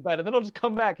fly off the bed. And then he'll just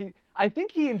come back. I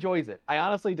think he enjoys it. I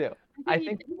honestly do. I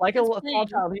think like a small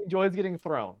child, he enjoys getting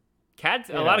thrown. Cats,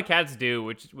 a lot of cats do,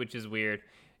 which is weird.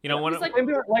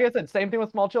 Like I said, same thing with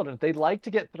small children. They like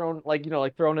to get thrown,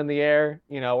 thrown in the air,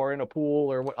 or in a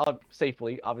pool or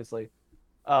safely, obviously.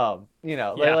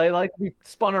 They like to be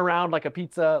spun around like a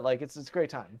pizza. It's a great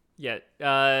time.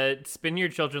 Yeah. Spin your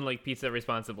children like pizza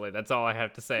responsibly. That's all I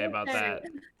have to say about that.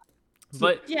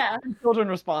 But yeah, children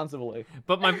responsibly.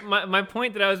 But my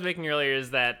point that I was making earlier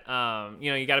is that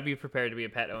you got to be prepared to be a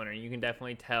pet owner. You can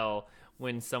definitely tell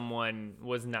when someone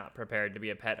was not prepared to be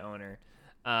a pet owner.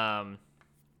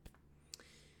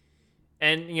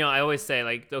 And, I always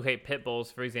say, pit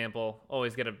bulls, for example,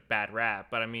 always get a bad rap.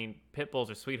 But, I mean, pit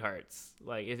bulls are sweethearts.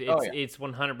 It's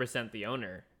 100% the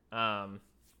owner.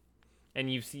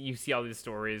 And you see all these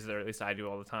stories, or at least I do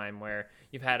all the time, where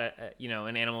you've had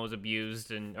an animal was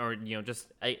abused or just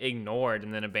ignored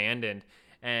and then abandoned.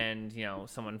 And,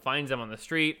 someone finds them on the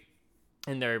street,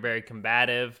 and they're very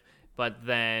combative. But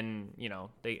then,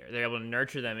 they're able to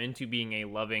nurture them into being a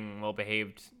loving,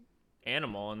 well-behaved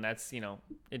animal, and that's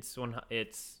it's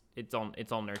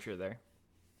all nurture there.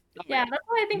 Yeah, that's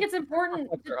why I think it's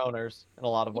important. Their owners in a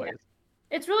lot of ways.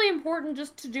 It's really important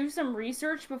just to do some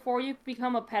research before you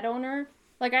become a pet owner.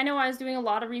 I know I was doing a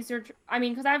lot of research. I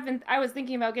mean, because I was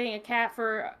thinking about getting a cat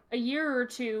for a year or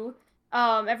two,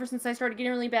 ever since I started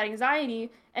getting really bad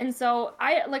anxiety, and so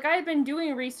I've been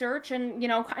doing research and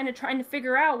kind of trying to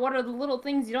figure out what are the little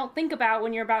things you don't think about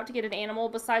when you're about to get an animal,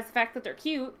 besides the fact that they're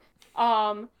cute.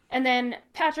 And then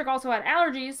Patrick also had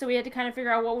allergies, so we had to kind of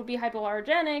figure out what would be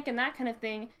hypoallergenic and that kind of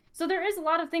thing. So there is a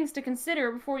lot of things to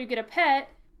consider before you get a pet.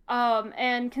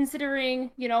 And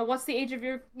considering, what's the age of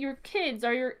your kids?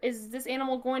 Is this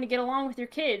animal going to get along with your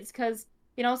kids? Because,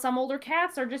 some older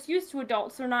cats are just used to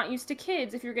adults, they're not used to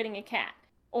kids if you're getting a cat.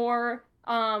 Or,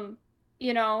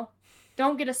 you know,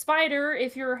 don't get a spider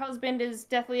if your husband is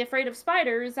deathly afraid of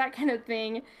spiders, that kind of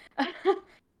thing.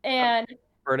 And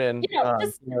Burden,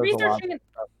 just he knows a lot. researching.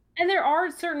 And there are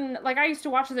certain, like, I used to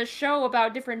watch this show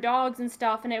about different dogs and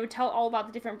stuff, and it would tell all about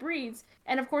the different breeds.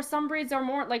 And of course, some breeds are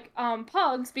more like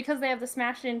pugs, because they have the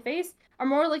smashed in face, are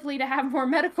more likely to have more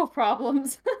medical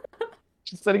problems.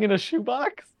 Just sitting in a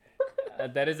shoebox.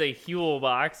 That is a Huel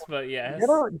box, but yes.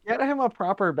 Get him a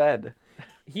proper bed.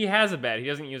 He has a bed. He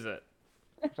doesn't use it.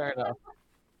 Fair enough.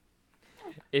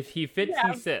 If he fits,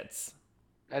 Yeah. he sits.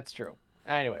 That's true.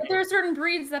 Anyway, But there are certain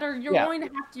breeds that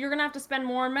you're gonna have to spend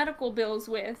more medical bills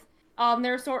with.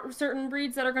 There are certain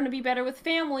breeds that are going to be better with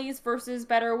families versus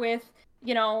better with,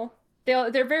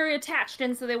 they're very attached,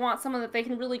 and so they want someone that they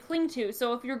can really cling to.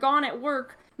 So if you're gone at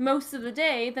work most of the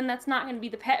day, then that's not going to be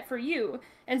the pet for you.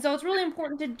 And so it's really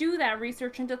important to do that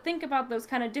research and to think about those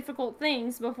kind of difficult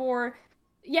things before.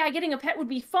 Yeah, getting a pet would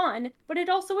be fun, but it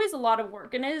also is a lot of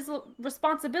work and it is a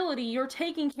responsibility. You're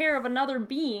taking care of another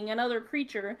being, another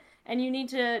creature, and you need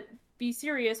to be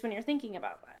serious when you're thinking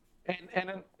about that.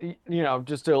 And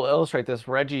just to illustrate this,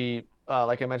 Reggie,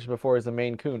 like I mentioned before, is the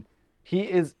Maine Coon. He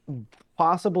is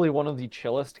possibly one of the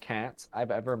chillest cats I've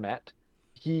ever met.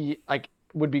 He like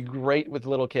would be great with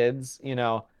little kids. He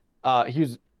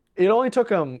was. It only took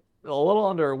him a little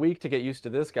under a week to get used to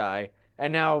this guy,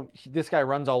 and now this guy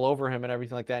runs all over him and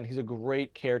everything like that. And he's a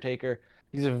great caretaker.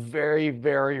 He's a very,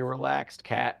 very relaxed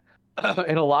cat.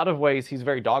 In a lot of ways, he's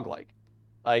very dog-like.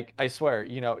 Like I swear,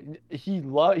 he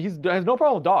has no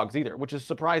problem with dogs either, which is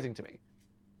surprising to me.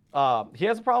 He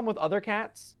has a problem with other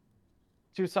cats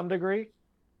to some degree,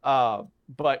 uh,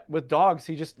 but with dogs,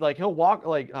 he just like he'll walk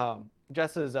like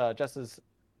Jess's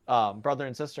brother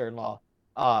and sister-in-law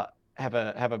have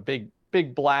a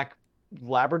big black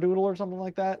labradoodle or something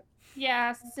like that.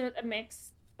 Yeah, it's a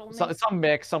mix. Some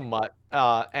mix, some mutt,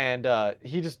 and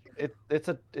he just it's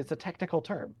a technical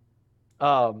term.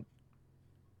 Um,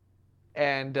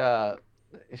 and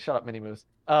shut up, Mini Moose.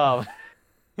 And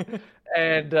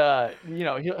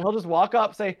he'll just walk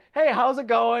up, say, "Hey, how's it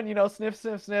going?" Sniff,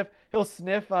 sniff, sniff. He'll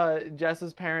sniff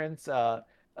Jess's parents' a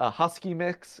husky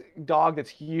mix dog that's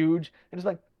huge, and just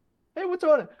like, "Hey, what's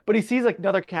going on?" But he sees like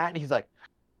another cat, and he's like,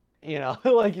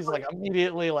 like he's like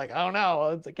immediately like, "Oh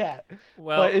no, it's a cat."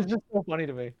 Well, But it's just so funny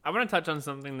to me. I want to touch on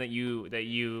something that you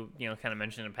kind of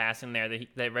mentioned in passing there,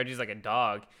 that Reggie's like a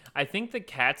dog. I think the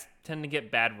cats tend to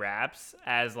get bad raps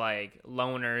as like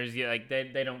loners, like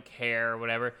they don't care or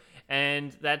whatever.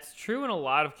 And that's true in a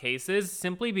lot of cases,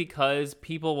 simply because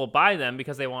people will buy them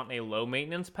because they want a low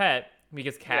maintenance pet,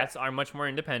 because cats are much more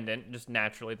independent just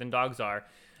naturally than dogs are.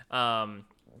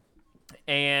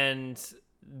 And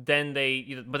then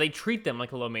but they treat them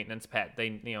like a low maintenance pet.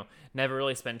 They never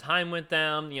really spend time with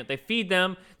them. They feed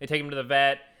them, they take them to the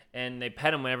vet, and they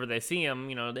pet them whenever they see them.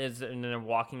 And they're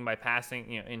walking by passing,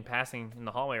 in passing in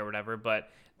the hallway or whatever. But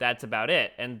that's about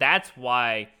it. And that's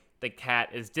why the cat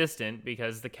is distant,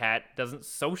 because the cat doesn't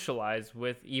socialize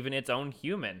with even its own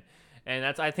human. And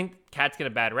I think cats get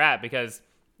a bad rap because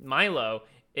Milo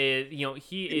is,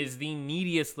 he is the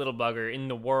neediest little bugger in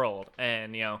the world,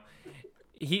 and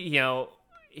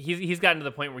he's gotten to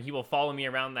the point where he will follow me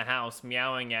around the house,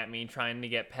 meowing at me, trying to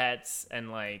get pets,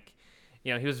 and like,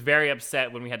 he was very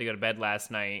upset when we had to go to bed last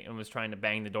night and was trying to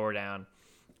bang the door down.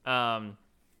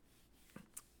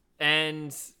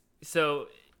 And so,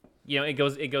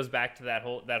 it goes back to that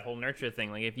whole nurture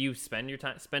thing. Like, if you spend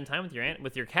time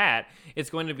with your cat, it's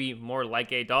going to be more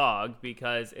like a dog,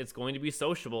 because it's going to be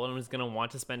sociable and it's going to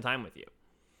want to spend time with you.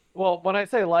 Well, when I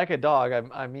say like a dog,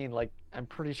 I mean like I'm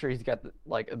pretty sure he's got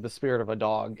the spirit of a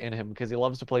dog in him, because he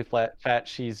loves to play fat.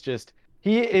 He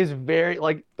is very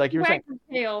like you were saying. His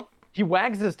tail. He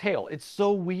wags his tail. It's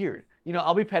so weird.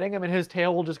 I'll be petting him and his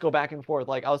tail will just go back and forth.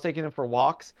 Like I was taking him for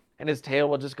walks and his tail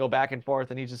will just go back and forth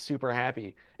and he's just super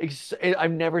happy.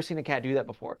 I've never seen a cat do that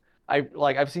before.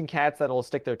 I've seen cats that'll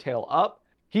stick their tail up.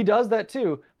 He does that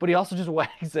too, but he also just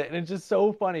wags it, and it's just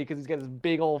so funny because he's got this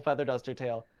big old feather duster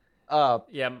tail.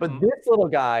 Yeah. But this little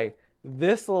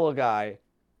guy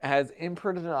has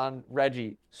imprinted on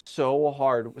Reggie so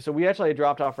hard. So we actually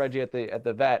dropped off Reggie at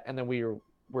the vet, and then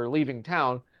we're leaving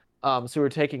town. So we were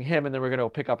taking him, and then we're gonna go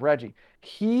pick up Reggie.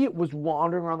 He was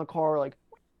wandering around the car like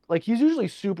he's usually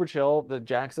super chill, the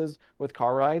Jax is, with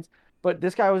car rides, but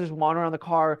this guy was just wandering around the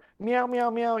car, meow meow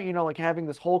meow, like having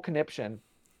this whole conniption.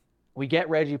 We get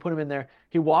Reggie, put him in there.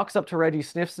 He walks up to Reggie,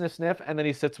 sniff, sniff, sniff, and then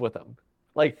he sits with him.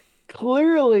 Like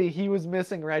clearly he was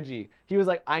missing Reggie. He was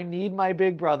like, I need my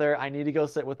big brother. I need to go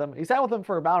sit with him. He sat with him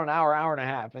for about an hour, hour and a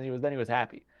half, and he was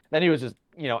happy. Then he was just,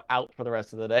 out for the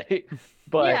rest of the day.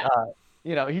 But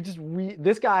Yeah. he just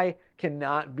this guy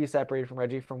cannot be separated from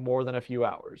Reggie for more than a few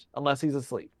hours unless he's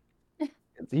asleep.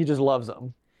 He just loves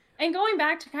him. And going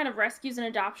back to kind of rescues and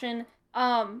adoption,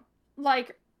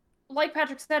 like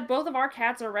Patrick said, both of our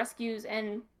cats are rescues,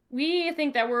 and we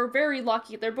think that we're very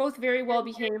lucky. They're both very well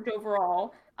behaved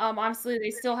overall. Obviously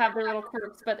they still have their little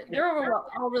quirks, but they're overall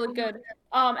all really good.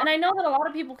 And I know that a lot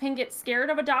of people can get scared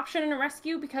of adoption and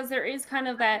rescue because there is kind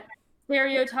of that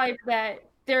stereotype that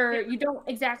you don't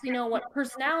exactly know what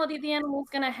personality the animal's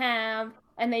gonna have,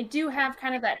 and they do have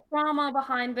kind of that trauma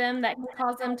behind them that can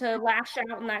cause them to lash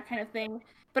out and that kind of thing.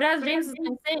 But as James has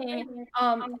been saying,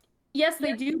 yes,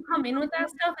 they do come in with that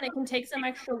stuff and it can take some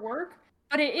extra work,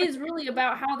 but it is really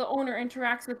about how the owner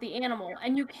interacts with the animal,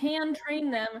 and you can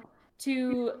train them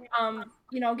to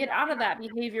get out of that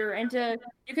behavior, and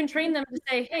you can train them to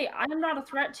say, hey, I'm not a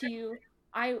threat to you.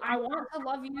 I want to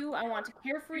love you. I want to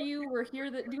care for you. We're here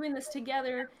doing this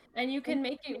together, and you can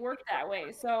make it work that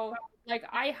way. So, like,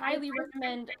 I highly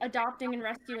recommend adopting and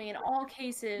rescuing in all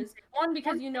cases. One,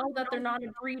 because you know that they're not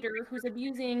a breeder who's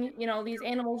abusing, these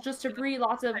animals just to breed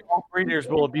lots of. All breeders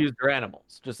will abuse their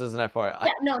animals, just as an FYI.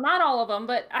 Yeah, no, not all of them,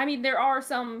 but I mean, there are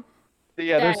some.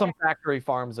 Yeah, there's some factory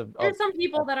farms there's some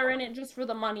people that are in it just for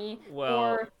the money.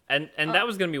 Well, and that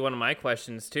was going to be one of my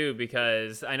questions too,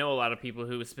 because I know a lot of people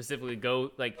who specifically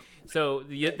go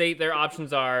their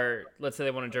options are, let's say they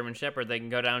want a German Shepherd, they can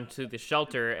go down to the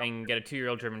shelter and get a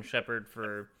 2-year-old German Shepherd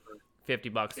for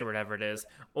 $50 or whatever it is,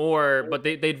 but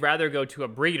they'd rather go to a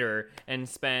breeder and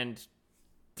spend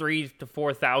 $3,000 to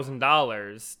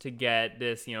 $4,000 to get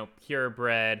this,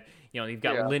 purebred. You've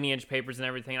got lineage papers and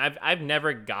everything. I've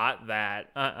never got that.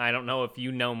 I don't know if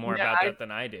you know more about that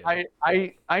than I do.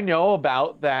 I know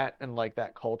about that, and like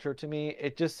that culture to me,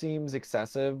 it just seems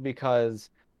excessive because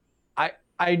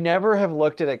I never have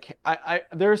looked at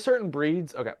there are certain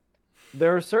breeds. Okay,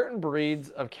 there are certain breeds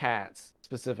of cats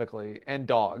specifically and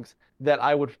dogs that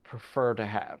I would prefer to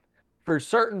have for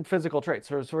certain physical traits.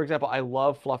 So, for example, I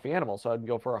love fluffy animals, so I'd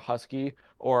go for a husky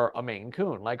or a Maine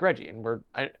Coon like Reggie,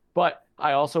 but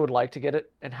I also would like to get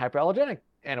an hyperallergenic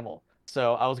animal.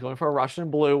 So I was going for a Russian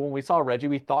blue. When we saw Reggie,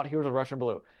 we thought he was a Russian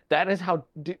blue. That is how,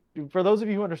 for those of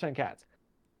you who understand cats,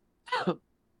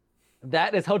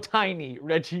 that is how tiny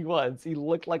Reggie was. He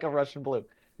looked like a Russian blue.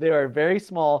 They are a very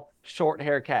small, short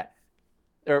hair cat.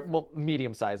 Or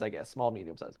medium size, I guess. Small,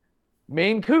 medium size.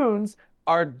 Maine Coons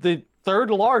are the third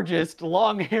largest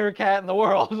long hair cat in the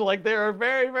world. Like, they are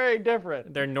very, very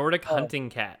different. They're Nordic hunting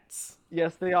cats.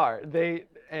 Yes, they are.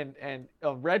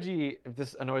 Reggie, if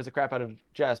this annoys the crap out of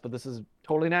Jess, but this is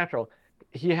totally natural.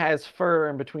 He has fur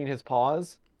in between his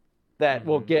paws that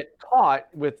will get caught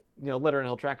with litter, and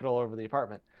he'll track it all over the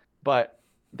apartment. But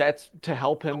that's to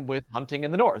help him with hunting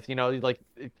in the north. Like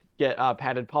get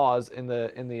padded paws in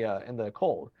the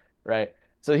cold, right?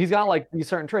 So he's got like these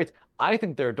certain traits. I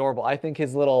think they're adorable. I think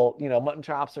his little mutton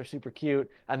chops are super cute.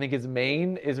 I think his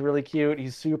mane is really cute.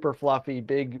 He's super fluffy,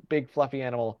 big fluffy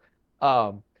animal.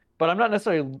 But I'm not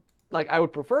necessarily like, I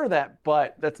would prefer that,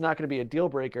 but that's not going to be a deal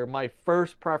breaker. My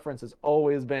first preference has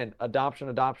always been adoption,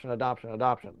 adoption, adoption,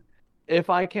 adoption. If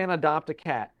I can adopt a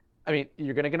cat, I mean,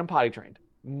 you're going to get them potty trained.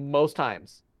 Most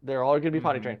times, they're all going to be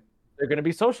potty trained. They're going to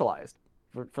be socialized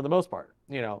for the most part,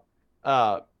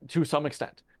 to some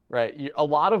extent, right? A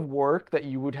lot of work that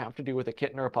you would have to do with a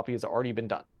kitten or a puppy has already been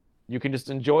done. You can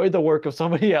just enjoy the work of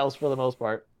somebody else for the most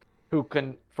part, who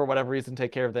can, for whatever reason,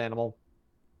 take care of the animal.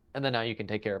 And then now you can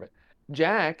take care of it.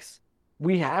 Jax,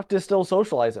 we have to still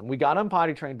socialize him. We got him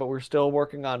potty trained, but we're still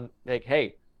working on, like,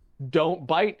 hey, don't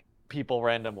bite people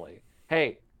randomly.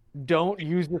 Hey, don't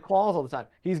use your claws all the time.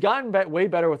 He's gotten way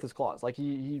better with his claws. Like,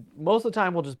 he most of the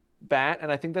time will just bat,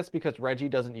 and I think that's because Reggie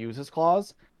doesn't use his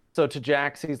claws. So to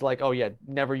Jax, he's like, oh yeah,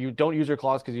 don't use your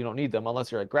claws because you don't need them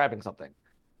unless you're like grabbing something.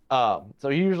 So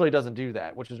he usually doesn't do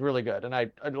that, which is really good. And I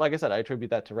like I said, I attribute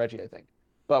that to Reggie, I think.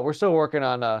 But we're still working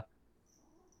on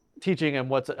teaching him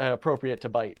what's appropriate to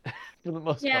bite for the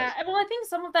most part. Yeah, well, I think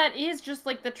some of that is just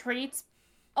like the traits.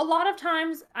 A lot of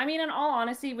times, I mean, in all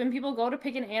honesty, when people go to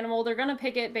pick an animal, they're going to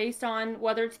pick it based on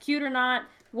whether it's cute or not,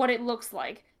 what it looks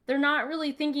like. They're not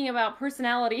really thinking about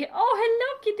personality.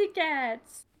 Oh, hello, kitty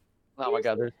cats. Oh my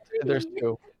God, there's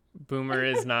two. Boomer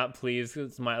is not pleased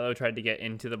because Milo tried to get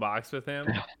into the box with him.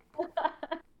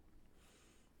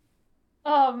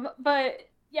 But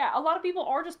yeah, a lot of people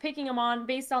are just picking them on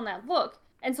based on that look.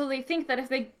 And so they think that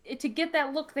to get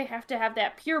that look, they have to have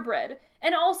that purebred.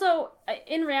 And also,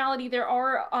 in reality, there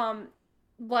are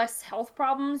less health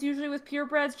problems usually with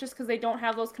purebreds just because they don't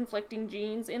have those conflicting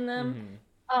genes in them.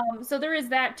 So there is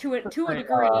that to a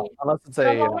degree. Unless it's But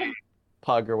a a lot of,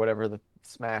 pug or whatever, the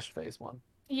smash face one.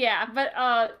 yeah, but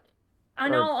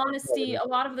in Or all honesty, a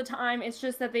lot of the time it's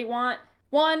just that they want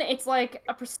one, it's like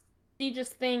a prestigious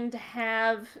thing to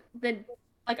have the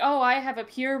like, oh, I have a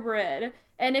purebred.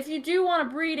 And if you do want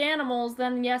to breed animals,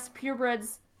 then yes,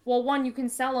 purebreds, well, one, you can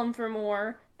sell them for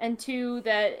more, and two,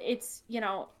 that it's,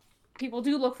 people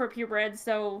do look for purebreds,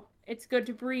 so it's good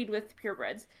to breed with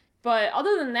purebreds. But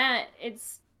other than that,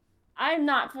 I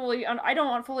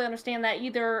don't fully understand that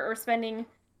either, or spending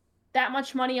that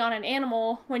much money on an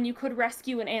animal when you could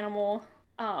rescue an animal.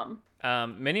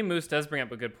 Minnie Moose does bring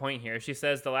up a good point here. She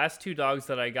says the last 2 dogs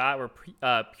that I got were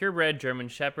purebred German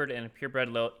Shepherd and a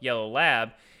purebred Yellow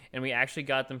Lab, and we actually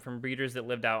got them from breeders that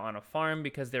lived out on a farm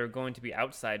because they were going to be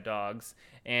outside dogs,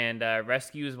 and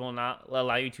rescues will not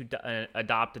allow you to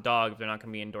adopt a dog if they're not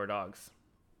going to be indoor dogs.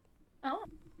 Oh.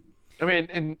 I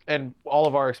mean, and all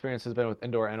of our experience has been with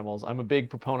indoor animals. I'm a big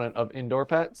proponent of indoor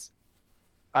pets.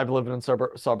 I've lived in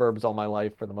suburbs all my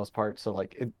life for the most part, so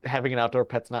like having an outdoor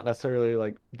pet's not necessarily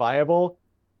like viable,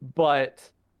 but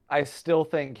I still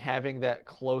think having that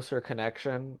closer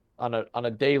connection on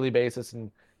a daily basis, and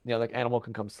like animal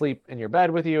can come sleep in your bed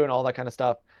with you and all that kind of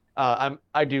stuff.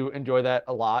 I do enjoy that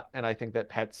a lot, and I think that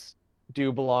pets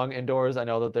do belong indoors. I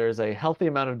know that there's a healthy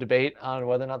amount of debate on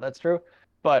whether or not that's true,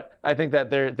 but I think that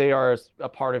they are a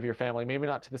part of your family, maybe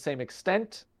not to the same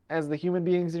extent as the human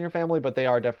beings in your family, but they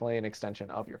are definitely an extension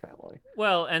of your family.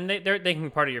 Well, and they can be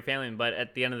part of your family, but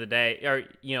at the end of the day,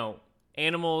 or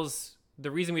animals. The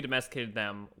reason we domesticated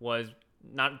them was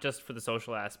not just for the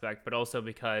social aspect, but also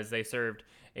because they served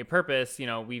a purpose.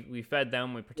 We fed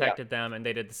them, we protected them, and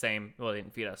they did the same. Well, they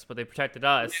didn't feed us, but they protected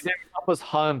us. They would help us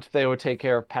hunt. They would take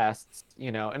care of pests,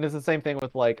 and it's the same thing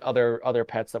with like other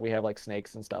pets that we have, like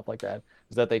snakes and stuff like that.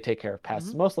 Is that they take care of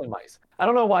pests, mostly mice. I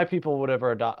don't know why people would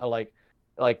ever adopt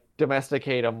like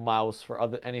domesticate a mouse for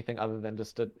anything other than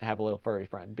just to have a little furry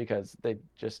friend, because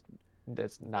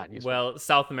that's not useful. Well,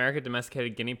 South America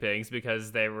domesticated guinea pigs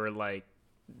because they were like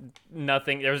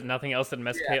nothing. There was nothing else to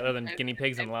domesticate other than guinea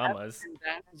pigs and llamas.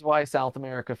 That is why South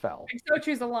America fell. I so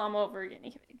choose a llama over a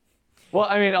guinea pig. Well,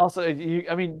 I mean, also,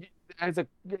 as a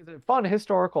fun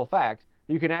historical fact,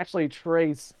 you can actually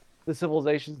trace the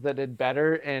civilizations that did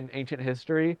better in ancient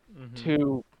history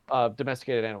to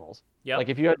domesticated animals. Yep. Like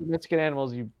if you had domesticated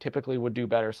animals, you typically would do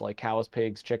better. So like cows,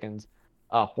 pigs, chickens,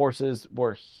 horses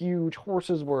were huge.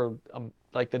 Horses were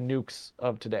like the nukes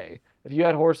of today. If you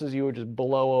had horses, you would just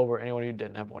blow over anyone who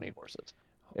didn't have any horses.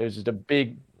 It was just a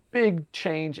big, big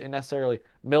change in necessarily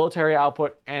military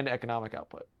output and economic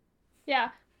output. Yeah.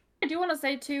 I do want to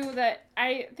say too that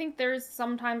I think there's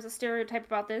sometimes a stereotype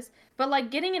about this, but like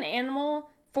getting an animal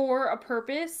for a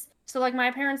purpose. So like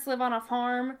my parents live on a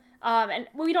farm, and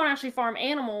we don't actually farm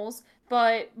animals,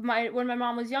 but when my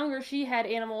mom was younger, she had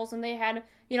animals, and they had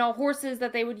horses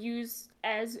that they would use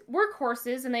as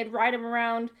workhorses, and they'd ride them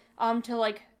around to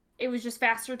like it was just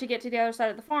faster to get to the other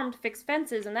side of the farm to fix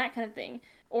fences and that kind of thing.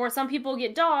 Or some people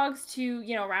get dogs to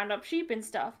round up sheep and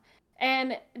stuff.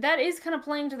 And that is kind of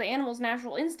playing to the animal's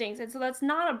natural instincts. And so that's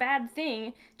not a bad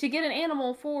thing to get an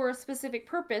animal for a specific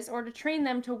purpose or to train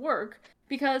them to work.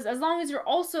 Because as long as you're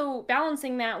also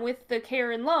balancing that with the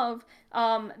care and love,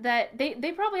 that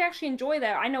they probably actually enjoy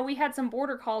that. I know we had some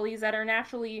border collies that are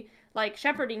naturally like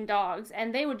shepherding dogs,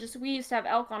 and we used to have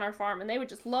elk on our farm, and they would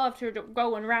just love to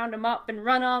go and round them up and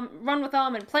run with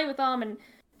them and play with them and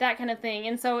that kind of thing.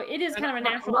 And so it is kind of a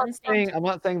natural instinct. I'm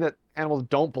not saying that animals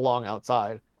don't belong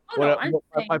outside. Oh, no,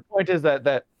 My point is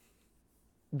that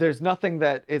there's nothing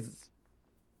that is.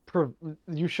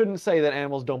 You shouldn't say that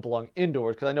animals don't belong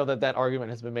indoors, because I know that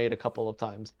argument has been made a couple of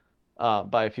times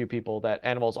by a few people, that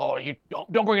animals, you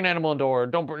don't bring an animal indoor,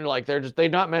 don't bring, like they're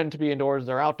not meant to be indoors,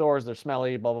 they're outdoors, they're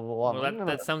smelly, blah blah blah blah. Well,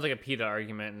 that sounds like a PETA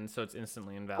argument, and so it's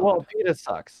instantly invalid. Well, PETA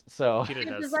sucks. So PETA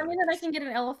does that mean that I can get an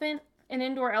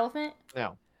indoor elephant?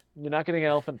 No. You're not getting an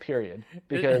elephant, period.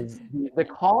 Because the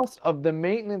cost of the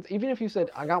maintenance, even if you said,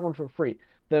 I got one for free,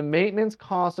 the maintenance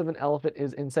cost of an elephant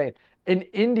is insane. In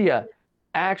India,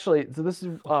 actually, so this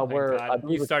is where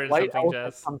you started white something,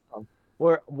 elephant Jess. comes from.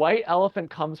 Where white elephant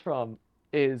comes from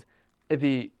is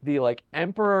the like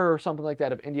emperor or something like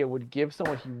that of India would give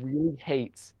someone he really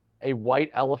hates a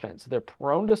white elephant. So they're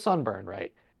prone to sunburn,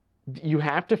 right? You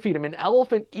have to feed him. An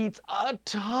elephant eats a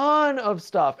ton of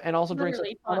stuff and also drinks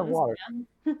a ton of water.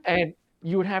 Yeah. And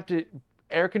you would have to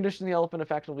air condition the elephant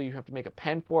effectively. You have to make a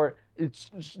pen for it.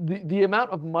 It's the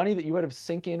amount of money that you would have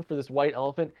sink in for this white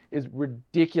elephant is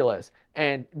ridiculous.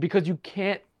 And because you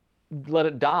can't let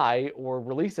it die or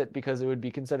release it because it would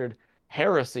be considered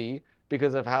heresy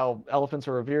because of how elephants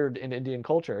are revered in Indian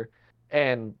culture,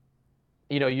 and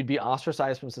you'd be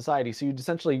ostracized from society. So you'd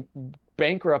essentially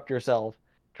bankrupt yourself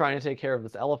trying to take care of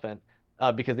this elephant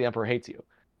because the emperor hates you.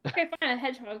 Okay, fine, a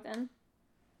hedgehog then.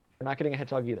 We're not getting a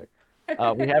hedgehog either.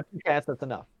 We have 2 cats. That's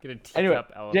enough. Get a teacup Anyway,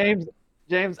 elephant.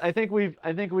 James, I think we've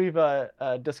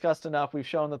discussed enough. We've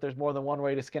shown that there's more than one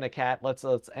way to skin a cat. Let's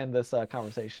end this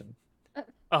conversation.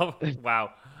 Oh,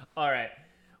 wow. All right.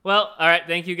 Well, all right.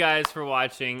 Thank you guys for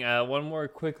watching. One more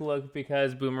quick look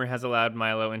because Boomer has allowed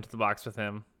Milo into the box with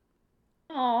him.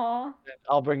 Aww.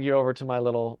 I'll bring you over to my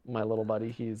little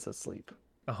buddy. He's asleep.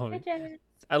 Oh,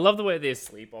 I love the way they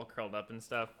sleep, all curled up and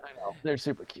stuff. I know, they're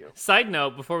super cute. Side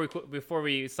note: before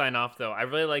we sign off, though, I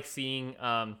really like seeing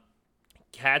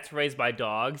cats raised by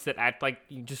dogs that act like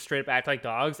just straight up act like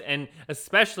dogs, and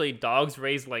especially dogs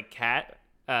raised by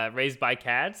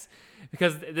cats,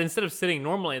 because instead of sitting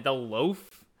normally, they'll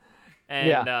loaf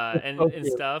and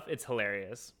stuff. It's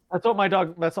hilarious. That's what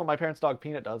my parents' dog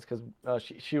Peanut does, because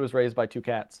she was raised by 2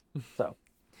 cats. So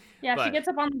yeah, she gets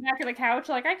up on the back of the couch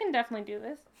like, I can definitely do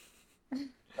this.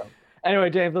 So, anyway,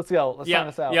 James, let's go. Let's sign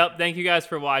us out. Yep. Thank you guys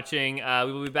for watching.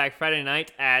 We will be back Friday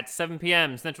night at 7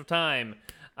 p.m. Central Time.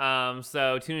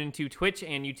 So tune into Twitch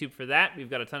and YouTube for that. We've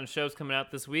got a ton of shows coming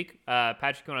out this week.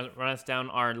 Patrick, you want to run us down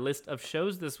our list of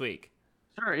shows this week?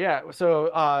 Sure, yeah.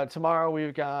 So tomorrow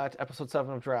we've got episode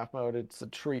 7 of Draft Mode. It's a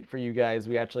treat for you guys.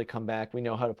 We actually come back. We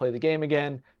know how to play the game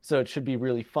again, so it should be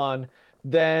really fun.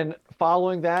 Then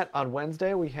following that, on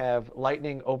Wednesday, we have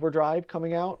Lightning Overdrive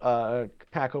coming out, a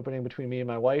pack opening between me and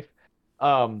my wife.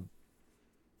 I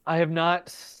have not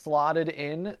slotted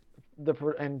in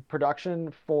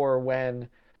production for when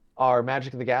our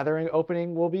Magic the Gathering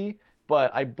opening will be, but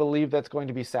I believe that's going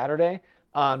to be Saturday.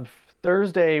 On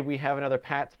Thursday, we have another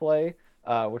Pat's Play,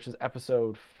 which is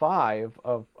episode 5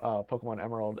 of Pokemon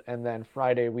Emerald, and then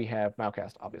Friday we have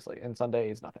MauCast, obviously, and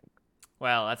Sunday is nothing.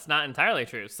 Well, that's not entirely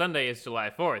true. Sunday is July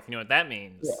 4th. You know what that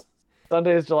means? Yeah.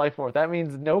 Sunday is July 4th. That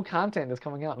means no content is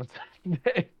coming out on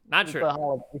Sunday. Not true.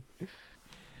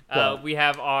 So. We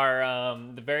have our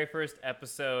the very first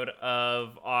episode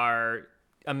of our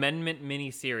Amendment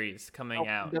mini-series coming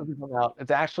out. It doesn't come out.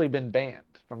 It's actually been banned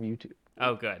from YouTube.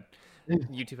 Oh, good.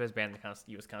 YouTube has banned the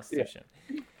U.S. Constitution.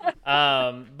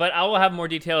 Yeah. But I will have more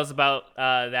details about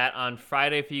that on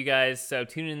Friday for you guys, so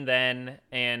tune in then.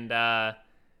 And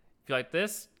if you like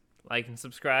this, like and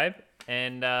subscribe,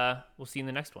 and we'll see you in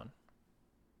the next one.